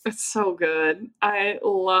 It's so good. I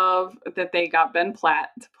love that they got Ben Platt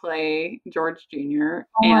to play George Jr.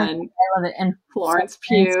 And I love it. And Florence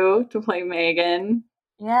Pugh to play Megan.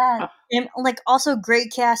 Yeah. And also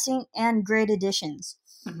great casting and great additions.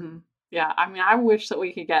 Mm-hmm. Yeah. I mean, I wish that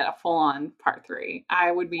we could get a full-on Part 3.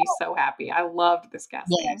 I would be so happy. I loved this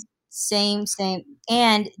casting. Yes. Same.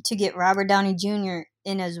 And to get Robert Downey Jr.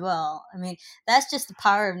 in as well. I mean, that's just the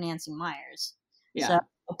power of Nancy Myers. Yeah. So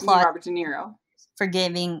applaud Robert De Niro for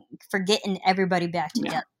getting everybody back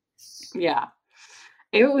together. Yeah.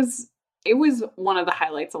 It was one of the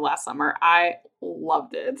highlights of last summer. I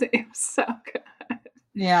loved it. It was so good.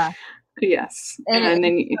 Yeah. Yes. And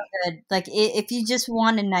then so good. Like if you just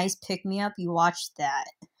want a nice pick me up, you watch that.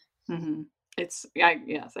 Mm-hmm. Yes,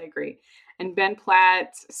 I agree. And Ben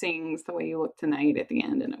Platt sings "The Way You Look Tonight" at the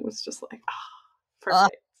end, and it was just like,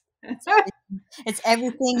 perfect. It's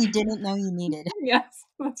everything you didn't know you needed. Yes,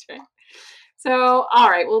 that's right. So, all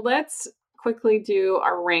right, well, let's quickly do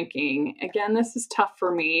our ranking. Again, this is tough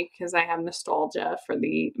for me because I have nostalgia for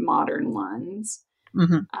the modern ones.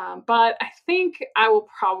 Mm-hmm. But I think I will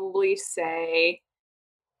probably say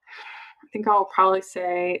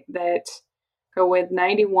that go with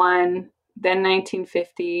 91, then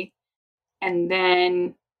 1950, and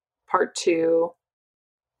then Part 2,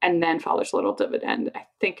 and then Father's Little Dividend, I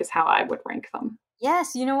think is how I would rank them.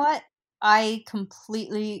 Yes, you know what? I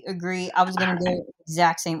completely agree. I was going to go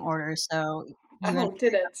exact same order. So you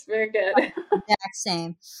did it. Very good. Exact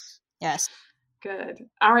same. Yes. Good.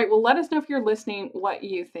 All right. Well, let us know if you're listening what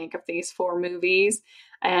you think of these 4 movies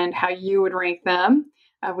and how you would rank them.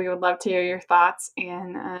 We would love to hear your thoughts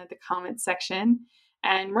in the comments section.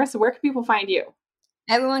 And Marissa, where can people find you?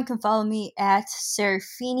 Everyone can follow me at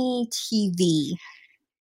Serafini TV.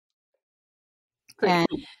 Great. And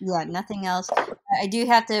yeah, nothing else. I do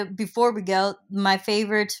have to, before we go, my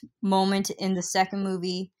favorite moment in the second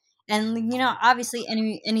movie. And, obviously,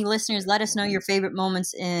 any listeners, let us know your favorite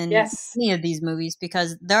moments in any of these movies,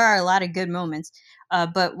 because there are a lot of good moments.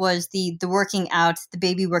 But was the working out, the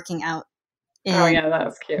baby working out. Oh, yeah, that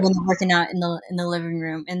was cute. When they're working out in the living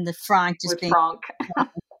room, and the Frank just being... Frank.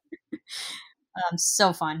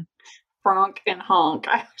 So fun. Frank and Honk.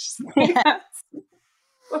 I was just that's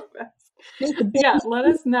so best. Yeah, let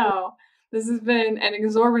us know. This has been an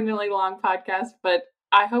exorbitantly long podcast, but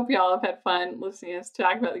I hope y'all have had fun listening to us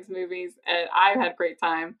talk about these movies, and I've had a great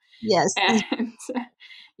time. Yes. And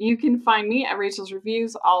you can find me at Rachel's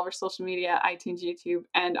Reviews, all over social media, iTunes, YouTube,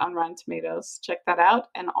 and on Rotten Tomatoes. Check that out.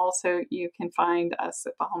 And also you can find us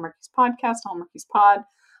at the Hallmarkies Podcast, Hallmarkies Pod,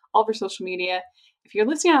 all over social media. If you're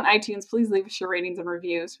listening on iTunes, please leave us your ratings and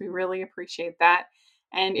reviews. We really appreciate that.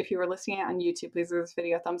 And if you are listening on YouTube, please give this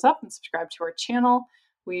video a thumbs up and subscribe to our channel.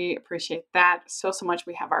 We appreciate that so much.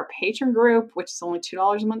 We have our Patreon group, which is only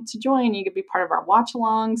 $2 a month to join. You can be part of our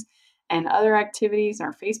watch-alongs and other activities in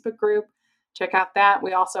our Facebook group. Check out that.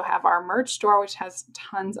 We also have our merch store, which has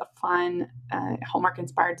tons of fun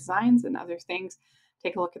Hallmark-inspired designs and other things.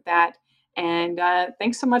 Take a look at that. And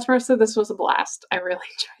thanks so much, Marissa. This was a blast. I really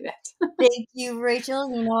enjoyed it. Thank you, Rachel.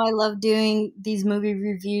 I love doing these movie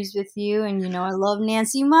reviews with you. And, I love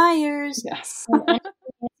Nancy Meyers. Yes. Nancy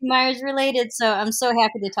Meyers related. So I'm so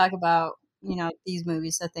happy to talk about, these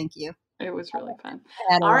movies. So thank you. It was really fun.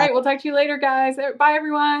 All right. We'll talk to you later, guys. Bye,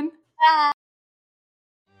 everyone. Bye.